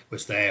and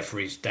was there for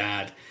his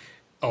dad.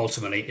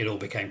 Ultimately, it all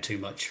became too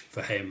much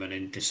for him, and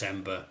in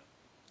December,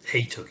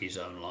 he took his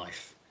own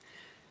life.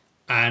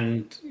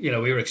 And we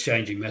were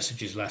exchanging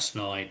messages last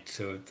night,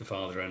 to the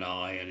father and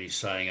I, and he's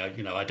saying,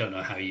 I don't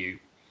know how you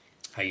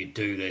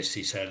do this,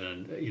 he said,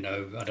 and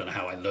I don't know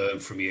how I learn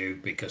from you,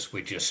 because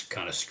we're just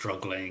kind of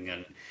struggling.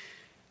 And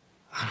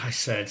I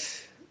said,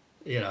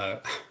 I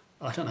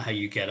don't know how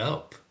you get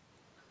up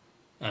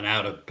and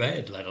out of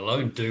bed, let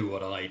alone do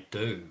what I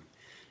do.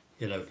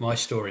 If my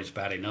story is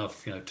bad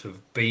enough, to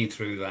have been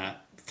through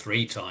that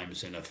 3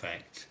 times in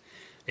effect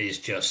is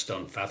just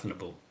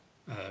unfathomable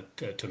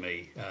to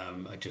me.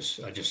 I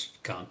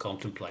just can't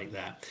contemplate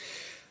that.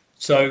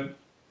 So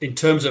in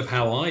terms of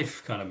how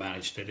I've kind of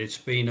managed it, it's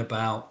been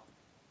about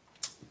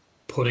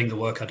putting the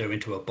work I do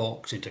into a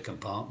box, into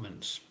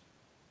compartments.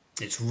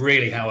 It's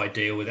really how I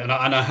deal with it, and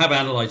I have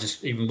analysed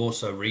this even more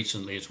so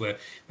recently as we're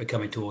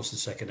coming towards the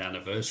second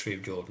anniversary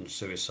of Jordan's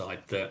suicide.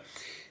 That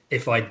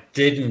if I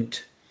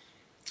didn't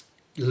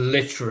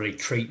literally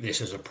treat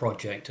this as a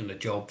project and a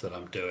job that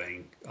I'm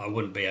doing, I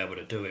wouldn't be able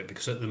to do it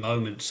because at the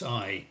moment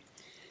I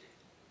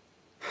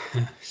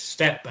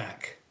step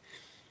back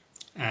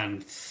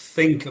and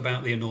think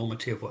about the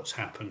enormity of what's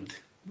happened,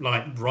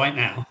 like right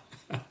now,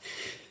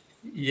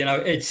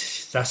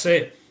 it's that's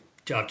it.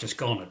 I've just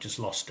gone. I've just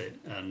lost it,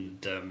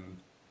 and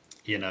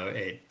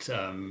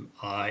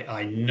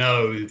I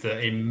know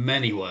that in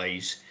many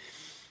ways,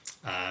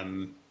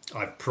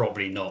 I've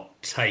probably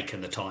not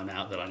taken the time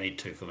out that I need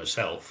to for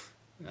myself.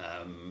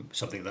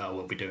 Something that I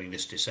will be doing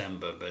this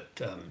December,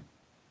 but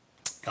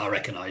I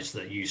recognise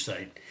that you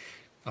say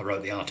I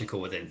wrote the article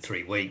within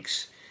 3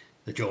 weeks.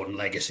 The Jordan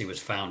Legacy was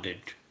founded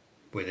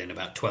within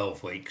about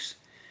 12 weeks.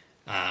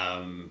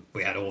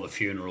 We had all the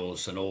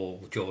funerals and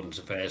all Jordan's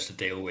affairs to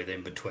deal with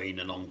in between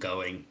and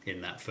ongoing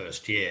in that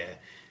first year.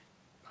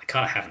 I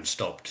kind of haven't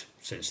stopped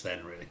since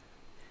then, really.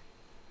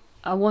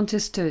 I want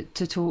us to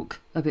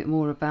talk a bit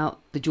more about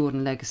the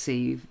Jordan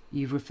legacy.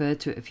 You've referred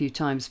to it a few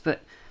times,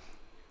 but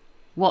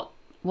what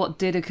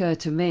did occur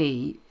to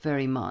me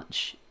very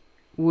much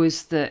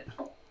was that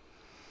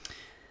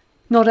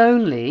not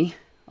only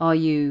are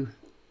you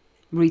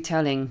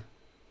retelling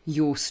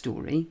your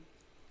story,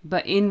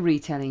 but in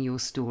retelling your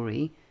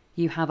story,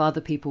 you have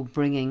other people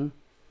bringing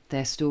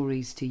their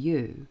stories to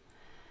you.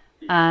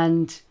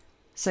 And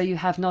so you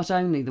have not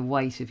only the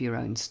weight of your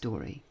own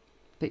story,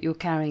 but you're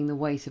carrying the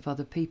weight of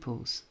other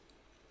people's.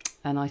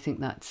 And I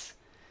think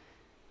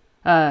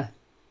I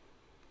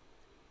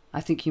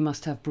think you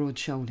must have broad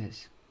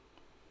shoulders.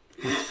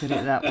 Let's put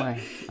it that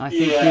way. I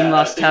think you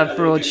must have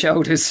broad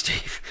shoulders,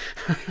 Steve.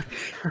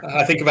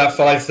 I think about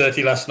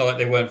 5:30 last night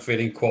they weren't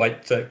feeling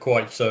quite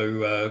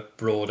so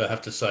broad, I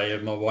have to say.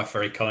 And my wife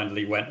very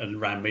kindly went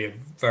and ran me a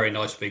very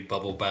nice big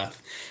bubble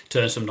bath,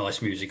 turned some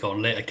nice music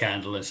on, lit a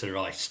candle, and said,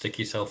 "Right, stick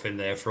yourself in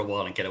there for a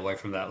while and get away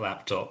from that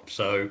laptop."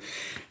 So,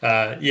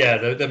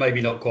 they're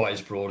maybe not quite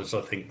as broad as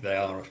I think they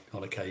are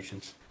on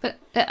occasions. But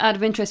out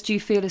of interest, do you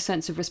feel a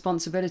sense of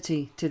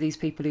responsibility to these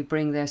people who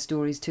bring their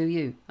stories to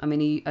you? I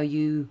mean, are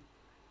you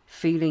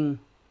feeling,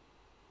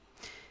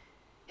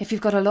 if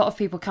you've got a lot of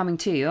people coming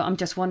to you, I'm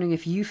just wondering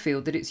if you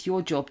feel that it's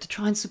your job to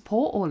try and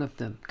support all of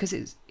them, because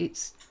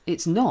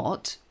it's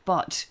not,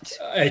 but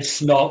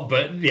it's not.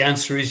 But the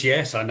answer is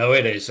yes. I know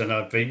it is, and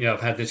I've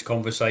had this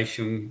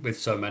conversation with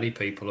so many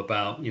people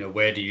about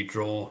where do you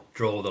draw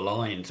the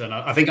lines, and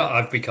I think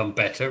I've become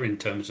better in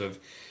terms of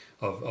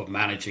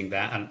managing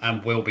that,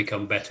 and will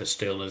become better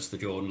still as the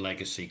Jordan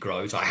legacy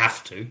grows. I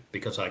have to,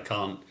 because I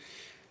can't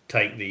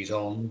take these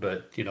on.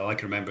 But I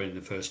can remember in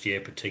the first year,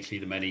 particularly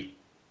the many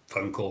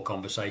phone call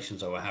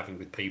conversations I were having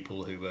with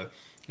people who were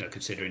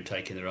considering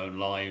taking their own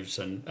lives,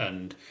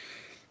 and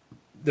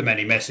the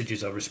many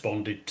messages I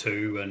responded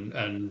to,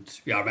 and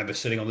I remember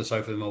sitting on the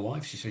sofa with my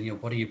wife. She said,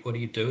 what are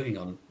you doing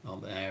on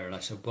there? And I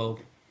said, well,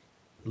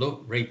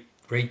 look,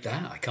 read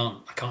that. I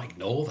can't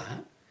ignore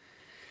that.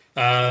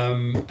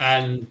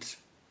 And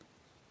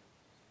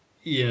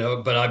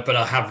but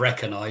I have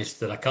recognised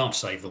that I can't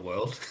save the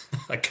world.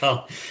 I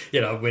can't.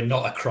 We're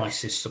not a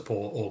crisis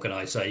support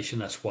organisation.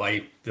 That's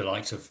why the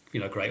likes of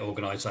great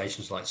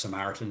organisations like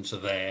Samaritans are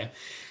there,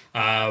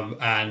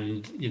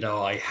 and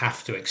I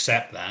have to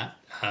accept that,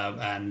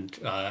 and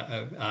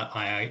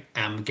I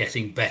am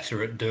getting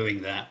better at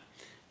doing that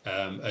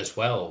as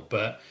well.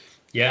 But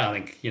yeah, I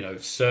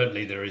think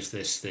certainly there is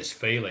this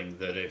feeling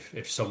that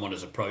if someone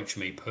has approached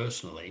me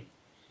personally,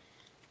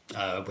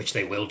 which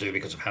they will do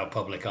because of how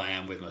public I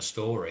am with my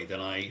story,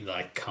 then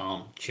I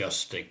can't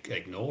just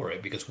ignore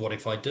it, because what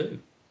if I do?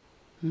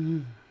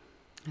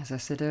 As I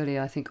said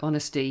earlier, I think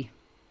honesty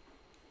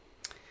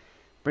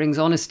brings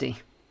honesty,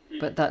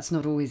 but that's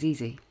not always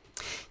easy.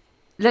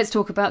 Let's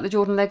talk about the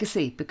Jordan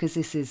legacy, because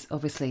this is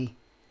obviously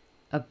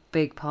a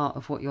big part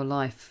of what your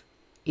life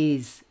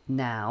is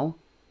now.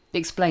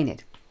 Explain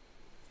it.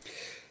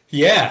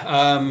 Yeah,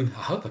 I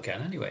hope I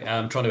can anyway.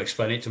 I'm trying to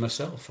explain it to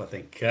myself, I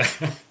think.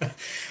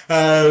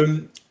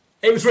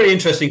 It was really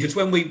interesting because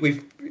when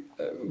we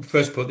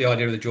first put the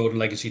idea of the Jordan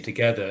legacy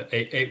together,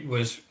 it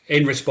was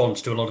in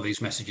response to a lot of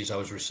these messages I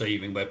was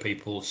receiving where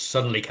people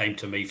suddenly came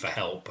to me for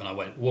help. And I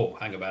went, whoa,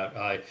 hang about.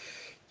 I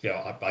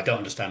don't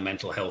understand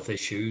mental health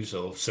issues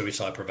or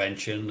suicide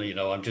prevention.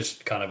 I'm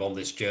just kind of on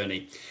this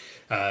journey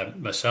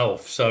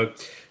myself. So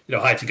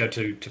I had to go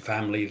to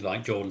family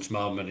like Jordan's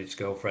mum and his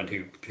girlfriend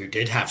who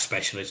did have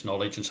specialist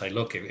knowledge and say,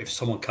 look, if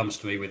someone comes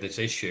to me with this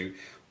issue,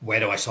 where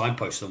do I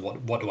signpost them?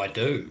 What do I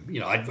do?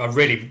 I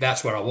really,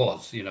 that's where I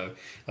was.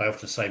 I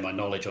often say my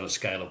knowledge on a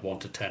scale of 1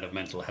 to 10 of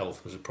mental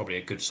health was probably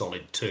a good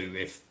solid 2,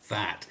 if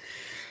that.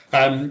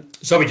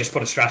 So we just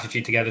put a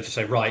strategy together to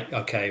say, right,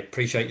 okay,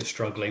 appreciate you're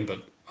struggling,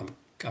 but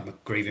I'm a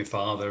grieving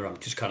father. I'm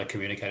just kind of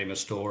communicating my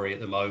story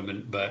at the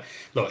moment. But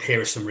look,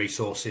 here are some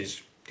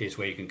resources. Here's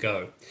where you can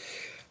go.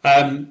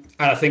 And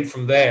I think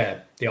from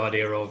there, the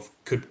idea of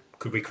could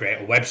we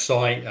create a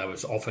website? I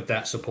was offered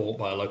that support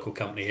by a local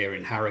company here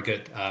in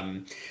Harrogate.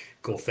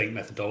 called Think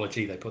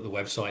Methodology. They put the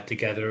website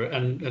together,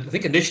 and I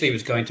think initially it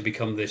was going to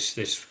become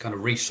this kind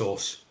of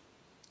resource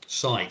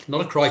site,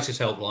 not a crisis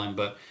helpline,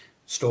 but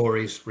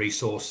stories,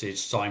 resources,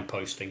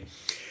 signposting.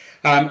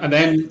 And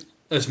then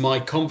as my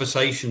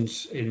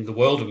conversations in the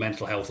world of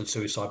mental health and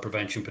suicide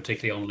prevention,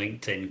 particularly on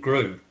LinkedIn,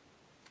 grew,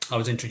 I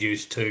was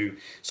introduced to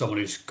someone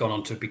who's gone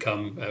on to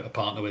become a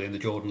partner within the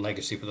Jordan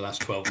Legacy for the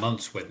last 12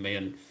 months with me,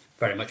 and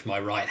very much my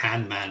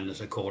right-hand man,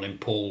 as I call him,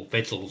 Paul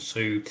Vittles,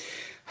 who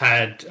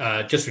had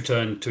just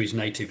returned to his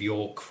native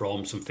York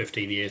from some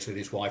 15 years with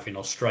his wife in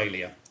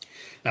Australia.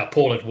 Now,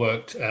 Paul had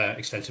worked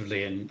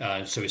extensively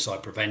in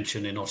suicide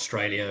prevention in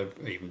Australia,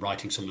 even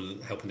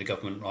helping the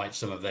government write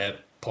some of their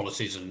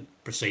policies and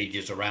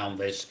procedures around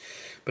this.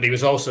 But he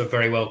was also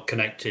very well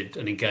connected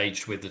and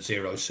engaged with the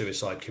zero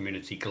suicide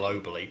community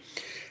globally.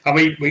 And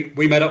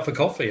we met up for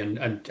coffee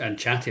and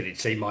chatted. He'd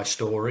seen my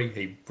story.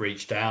 He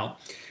reached out.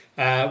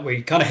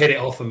 We kind of hit it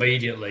off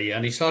immediately,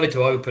 and he started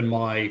to open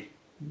my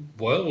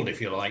world,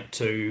 if you like,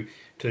 to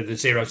the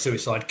zero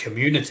suicide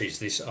communities,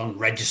 this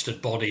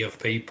unregistered body of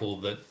people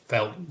that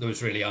felt there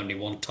was really only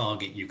one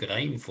target you could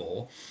aim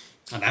for,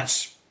 and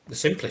that's the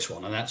simplest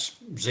one, and that's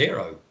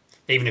zero.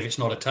 Even if it's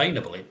not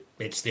attainable,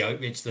 it's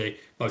the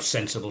most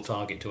sensible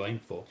target to aim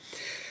for.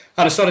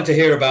 And I started to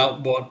hear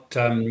about what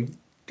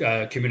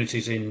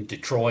communities in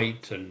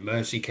Detroit and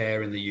Mercy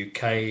Care in the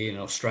UK and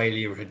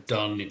Australia had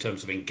done in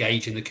terms of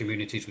engaging the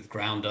communities with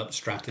ground-up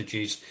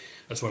strategies,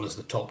 as well as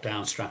the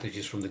top-down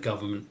strategies from the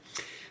government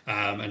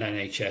and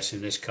NHS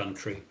in this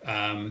country.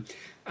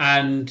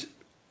 And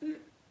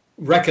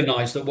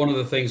recognise that one of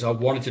the things I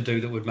wanted to do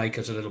that would make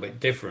us a little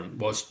bit different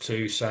was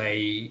to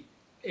say,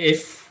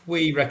 if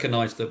we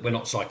recognise that we're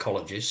not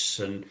psychologists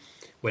and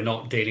we're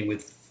not dealing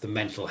with the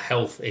mental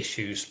health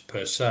issues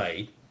per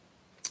se,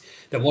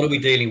 then what are we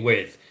dealing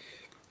with?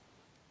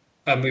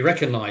 And we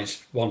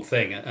recognised one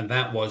thing, and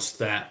that was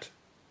that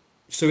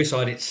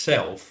suicide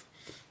itself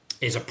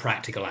is a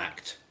practical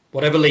act.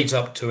 Whatever leads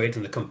up to it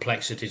and the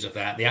complexities of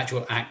that, the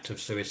actual act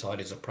of suicide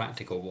is a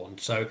practical one.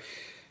 So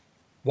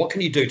what can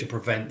you do to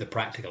prevent the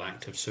practical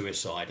act of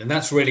suicide? And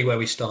that's really where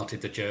we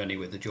started the journey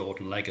with the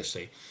Jordan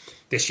Legacy.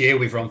 This year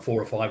we've run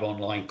 4 or 5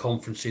 online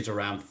conferences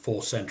around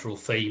 4 central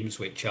themes,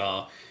 which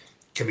are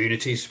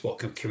communities. What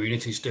can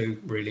communities do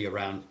really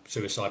around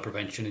suicide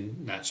prevention?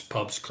 And that's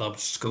pubs,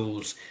 clubs,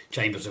 schools,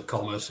 chambers of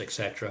commerce,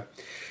 etc.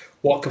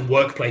 What can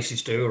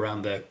workplaces do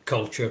around their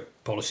culture,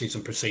 policies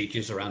and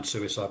procedures around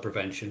suicide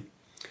prevention?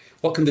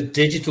 What can the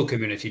digital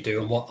community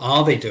do, and what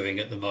are they doing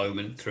at the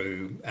moment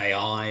through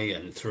AI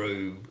and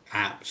through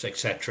apps,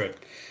 etc.,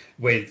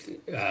 with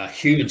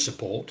human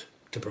support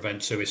to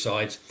prevent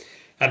suicides?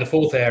 And the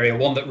fourth area,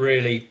 one that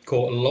really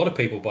caught a lot of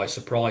people by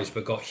surprise,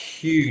 but got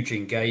huge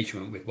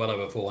engagement with well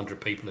over 400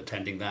 people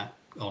attending that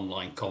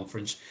online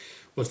conference,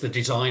 was the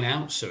design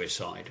out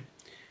suicide.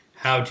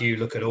 How do you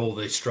look at all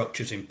the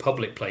structures in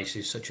public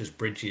places, such as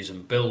bridges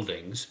and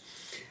buildings,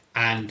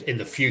 and in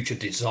the future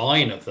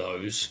design of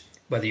those,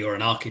 whether you're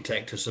an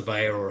architect, a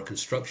surveyor, or a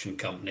construction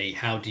company,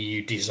 how do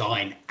you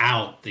design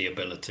out the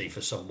ability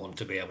for someone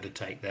to be able to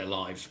take their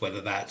lives, whether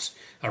that's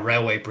a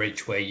railway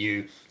bridge where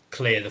you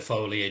clear the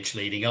foliage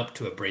leading up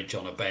to a bridge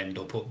on a bend,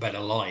 or put better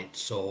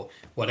lights, or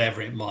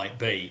whatever it might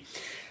be.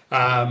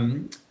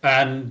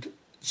 And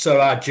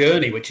so our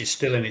journey, which is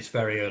still in its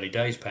very early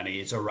days, Penny,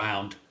 is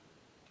around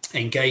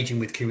engaging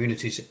with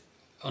communities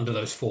under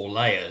those 4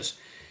 layers,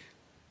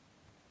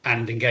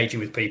 and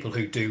engaging with people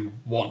who do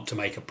want to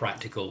make a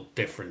practical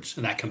difference.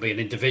 And that can be an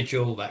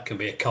individual, that can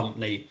be a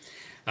company.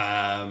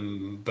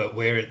 But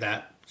we're at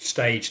that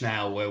stage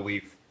now where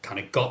we've kind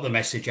of got the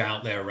message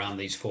out there around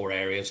these 4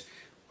 areas.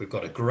 We've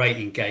got a great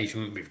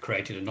engagement. We've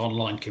created an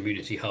online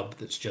community hub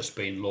that's just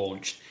been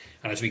launched.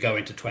 And as we go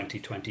into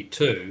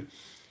 2022,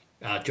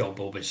 our job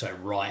will be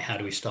saying, right, how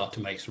do we start to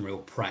make some real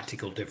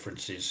practical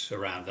differences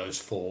around those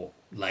 4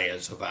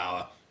 layers of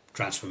our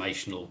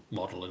transformational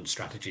model and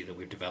strategy that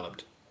we've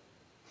developed?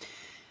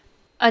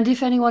 And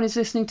if anyone is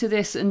listening to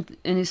this and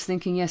is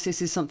thinking, yes,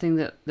 this is something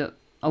that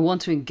I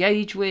want to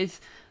engage with,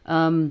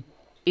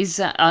 is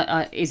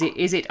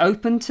it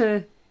open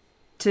to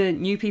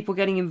new people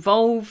getting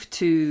involved,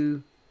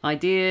 to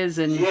ideas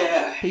and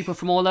people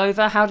from all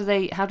over? How do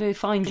they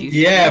find you?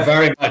 Yeah,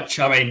 very much.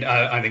 I mean,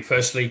 I think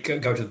firstly,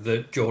 go to the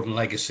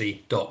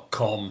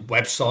jordanlegacy.com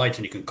website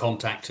and you can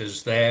contact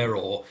us there,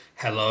 or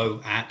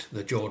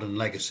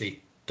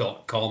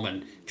hello@thejordanlegacy.com,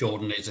 and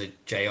Jordan is a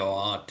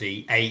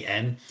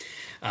Jordan.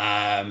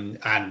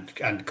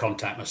 And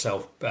contact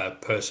myself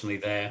personally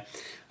there.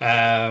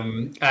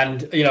 And,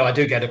 I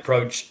do get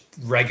approached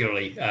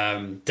regularly,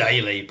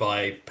 daily,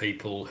 by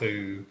people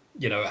who,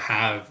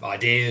 have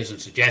ideas and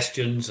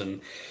suggestions.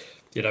 And,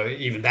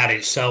 even that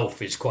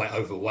itself is quite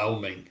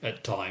overwhelming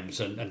at times.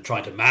 And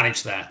trying to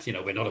manage that,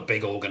 we're not a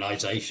big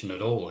organization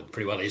at all. It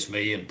pretty well is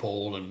me and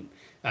Paul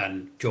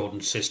and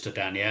Jordan's sister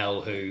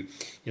Danielle, who,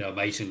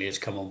 amazingly has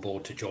come on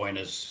board to join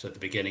us at the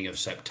beginning of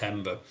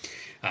September.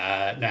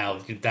 Now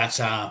that's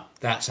our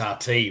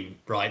team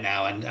right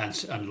now,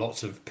 and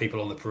lots of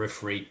people on the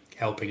periphery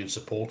helping and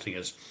supporting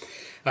us.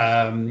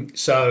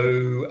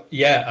 So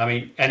yeah, I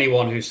mean,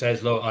 anyone who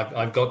says, "Look,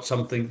 I've got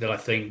something that I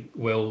think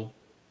will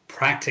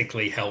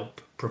practically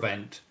help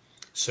prevent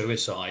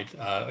suicide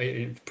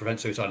in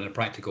a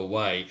practical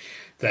way,"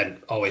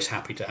 then always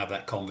happy to have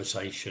that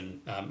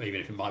conversation,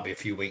 even if it might be a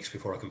few weeks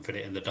before I can fit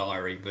it in the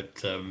diary.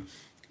 But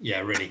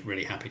yeah, really,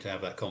 really happy to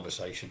have that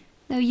conversation.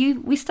 Now,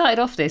 we started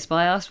off this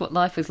by I asked what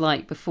life was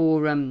like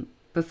before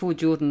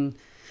Jordan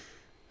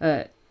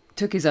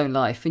took his own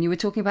life, and you were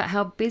talking about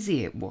how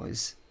busy it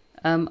was.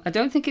 I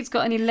don't think it's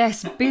got any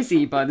less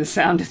busy by the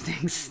sound of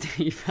things,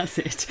 Steve, has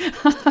it?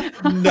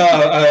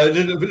 No, a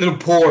little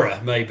poorer,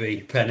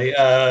 maybe, Penny.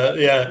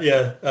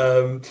 Yeah.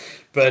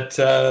 But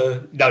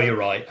no, you're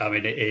right. I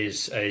mean, it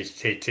is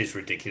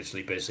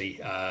ridiculously busy.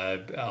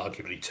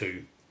 Arguably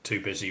too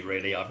busy,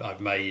 really.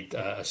 I've made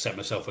set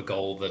myself a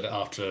goal that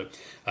after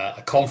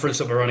a conference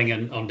that we're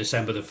running on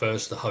December the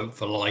 1st, the Hope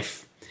for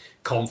Life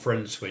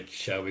conference,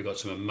 which we've got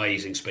some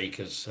amazing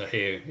speakers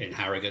here in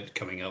Harrogate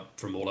coming up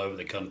from all over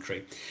the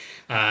country.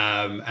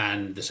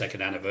 And the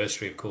second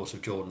anniversary, of course,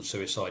 of Jordan's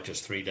suicide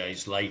just 3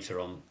 days later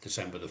on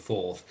December the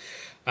 4th.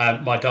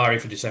 My diary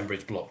for December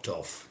is blocked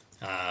off.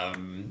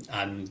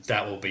 And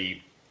that will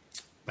be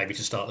maybe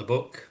to start the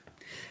book.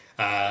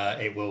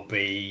 It will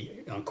be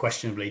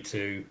unquestionably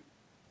to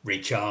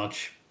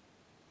recharge,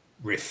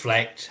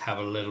 reflect, have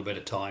a little bit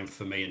of time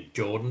for me and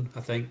Jordan,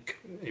 I think,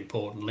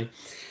 importantly.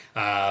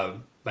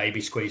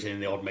 Maybe squeeze in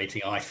the odd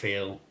meeting I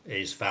feel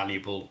is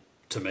valuable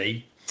to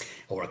me,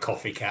 or a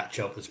coffee catch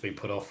up that's been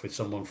put off with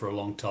someone for a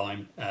long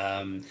time.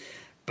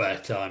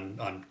 But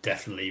I'm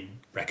definitely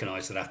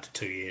recognise that after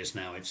 2 years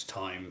now, it's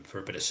time for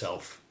a bit of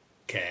self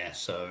care.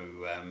 So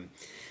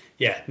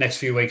yeah, next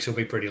few weeks will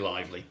be pretty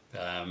lively.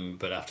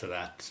 But after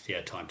that, yeah,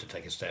 time to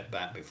take a step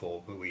back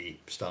before we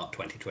start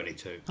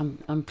 2022.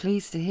 I'm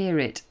pleased to hear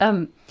it.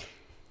 Can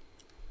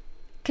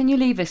you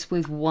leave us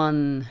with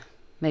one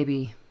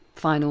maybe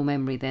final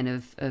memory then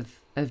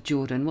of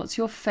Jordan? What's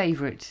your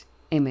favourite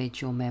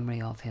image or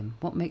memory of him?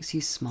 What makes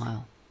you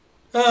smile?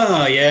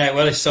 Oh yeah,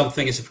 well, it's a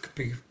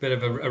bit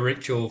of a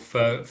ritual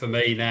for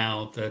me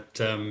now that,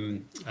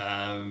 and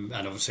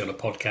obviously on a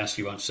podcast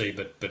you won't see,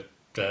 but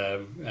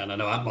and I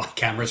know my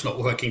camera's not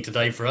working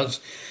today for us,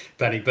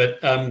 Benny,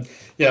 but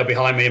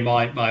behind me in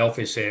my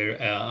office here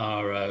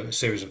are a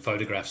series of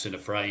photographs in a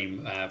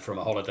frame from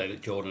a holiday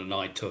that Jordan and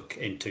I took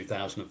in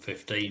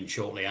 2015,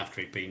 shortly after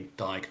he'd been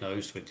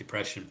diagnosed with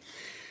depression,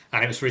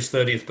 and it was for his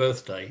 30th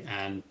birthday,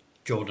 and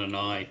Jordan and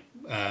I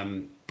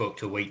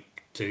booked a week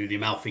to the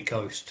Amalfi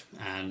Coast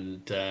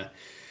and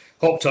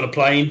hopped on a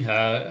plane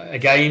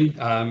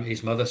again.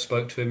 His mother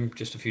spoke to him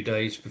just a few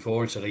days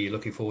before and said, "Are you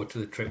looking forward to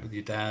the trip with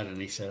your dad?" And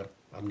he said,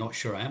 "I'm not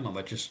sure I am.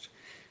 I just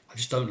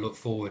don't look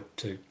forward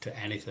to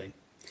anything."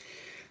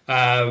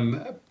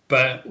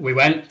 But we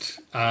went,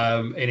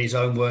 in his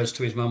own words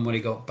to his mum when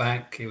he got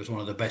back, it was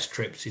one of the best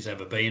trips he's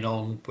ever been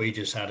on. We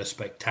just had a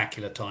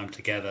spectacular time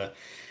together.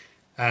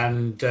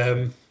 And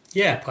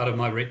yeah, part of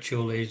my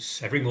ritual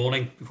is every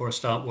morning before I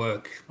start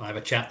work, I have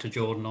a chat to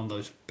Jordan on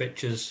those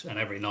pictures, and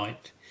every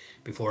night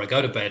before I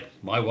go to bed,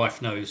 my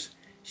wife knows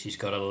she's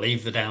got to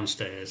leave the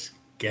downstairs,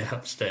 get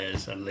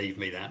upstairs, and leave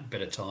me that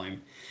bit of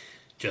time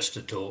just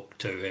to talk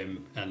to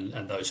him and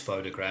those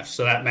photographs.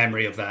 So that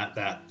memory of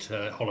that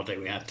holiday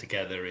we had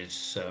together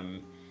is,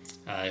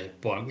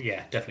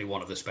 definitely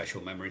one of the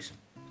special memories.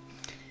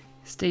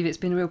 Steve, it's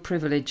been a real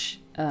privilege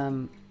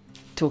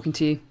talking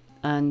to you,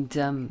 and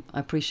I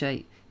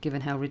appreciate,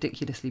 given how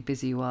ridiculously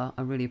busy you are,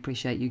 I really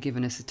appreciate you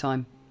giving us the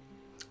time.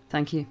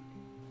 Thank you.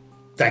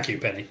 Thank you,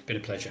 Penny. Been a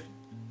pleasure.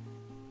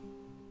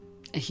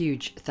 A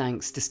huge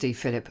thanks to Steve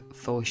Phillip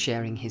for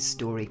sharing his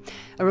story.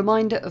 A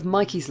reminder of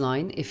Mikey's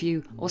line: if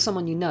you or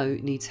someone you know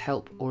needs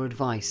help or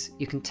advice,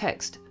 you can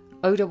text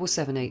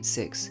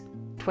 07786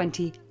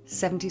 20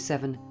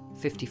 77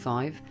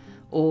 55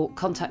 or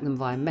contact them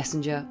via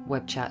Messenger,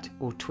 web chat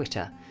or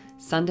Twitter.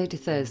 Sunday to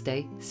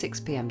Thursday, 6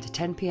 p.m. to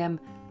 10 p.m,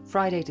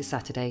 Friday to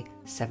Saturday,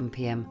 7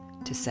 p.m.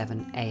 to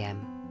 7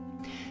 a.m.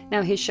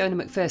 Now here's Shona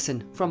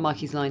McPherson from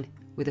Mikey's Line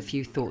with a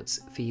few thoughts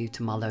for you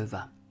to mull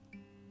over.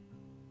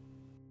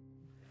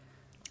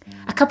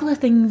 A couple of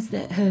things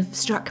that have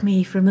struck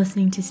me from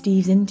listening to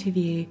Steve's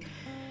interview.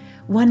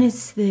 One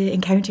is the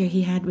encounter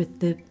he had with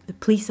the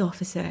police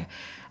officer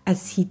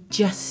as he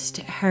just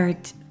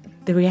heard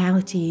the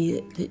reality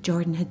that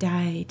Jordan had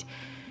died.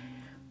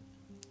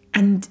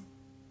 And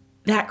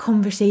that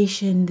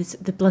conversation,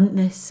 the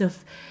bluntness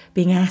of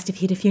being asked if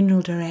he had a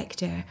funeral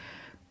director,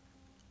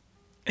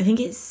 I think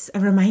it's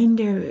a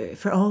reminder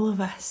for all of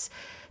us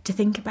to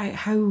think about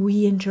how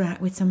we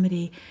interact with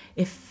somebody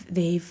if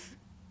they've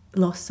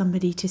lost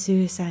somebody to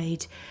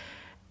suicide,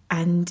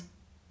 and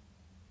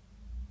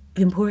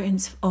the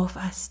importance of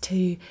us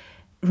to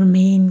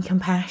remain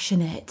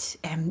compassionate.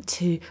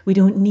 We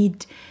don't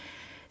need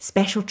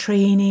special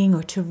training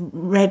or to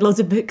read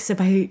loads of books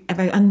about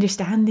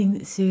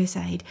understanding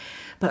suicide,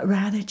 but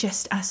rather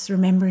just us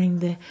remembering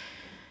the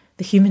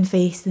human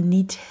face, the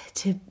need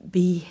to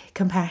be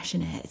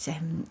compassionate,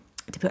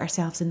 to put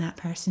ourselves in that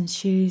person's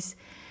shoes.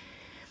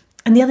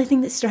 And the other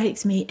thing that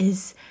strikes me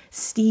is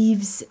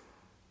Steve's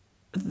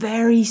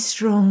very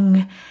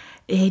strong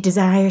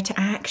desire to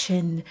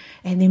action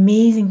and the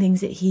amazing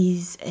things that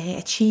he's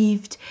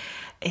achieved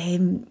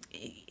in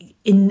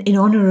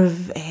honour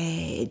of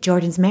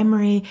Jordan's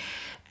memory,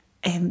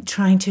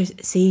 trying to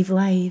save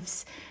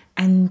lives.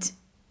 And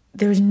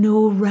there's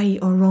no right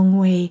or wrong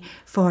way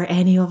for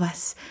any of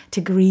us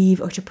to grieve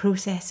or to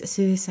process a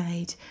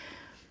suicide.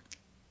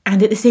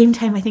 And at the same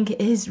time, I think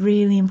it is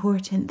really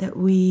important that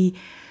we,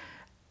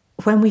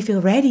 when we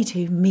feel ready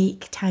to,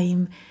 make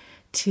time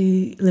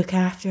to look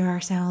after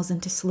ourselves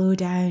and to slow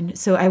down.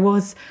 So I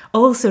was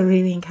also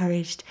really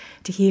encouraged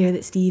to hear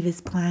that Steve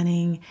is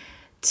planning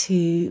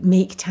to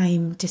make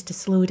time just to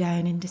slow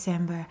down in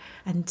December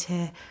and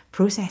to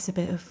process a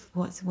bit of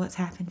what's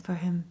happened for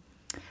him.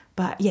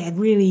 But yeah,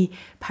 really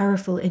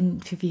powerful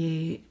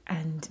interview,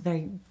 and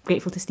very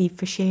grateful to Steve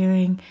for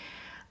sharing.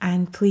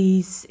 And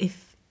please,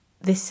 if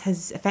this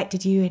has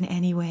affected you in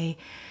any way,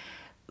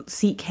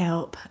 seek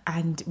help,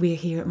 and we're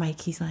here at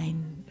Mikey's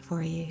Line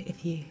for you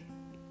if you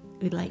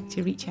would like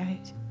to reach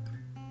out.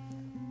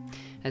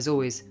 As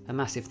always, a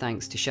massive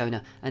thanks to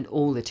Shona and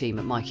all the team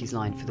at Mikey's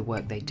Line for the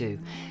work they do.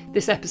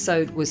 This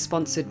episode was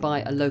sponsored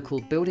by a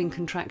local building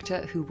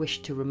contractor who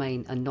wished to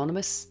remain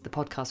anonymous. The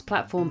podcast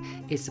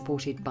platform is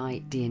supported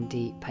by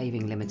D&D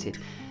Paving Limited.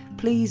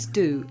 Please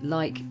do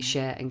like,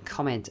 share and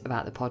comment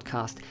about the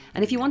podcast.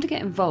 And if you want to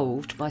get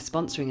involved by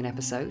sponsoring an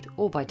episode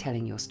or by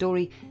telling your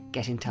story,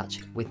 get in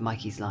touch with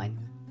Mikey's Line.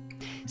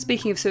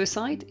 Speaking of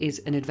Suicide is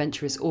an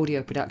adventurous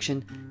audio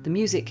production. The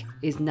music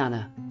is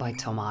Nana by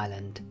Tom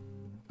Ireland.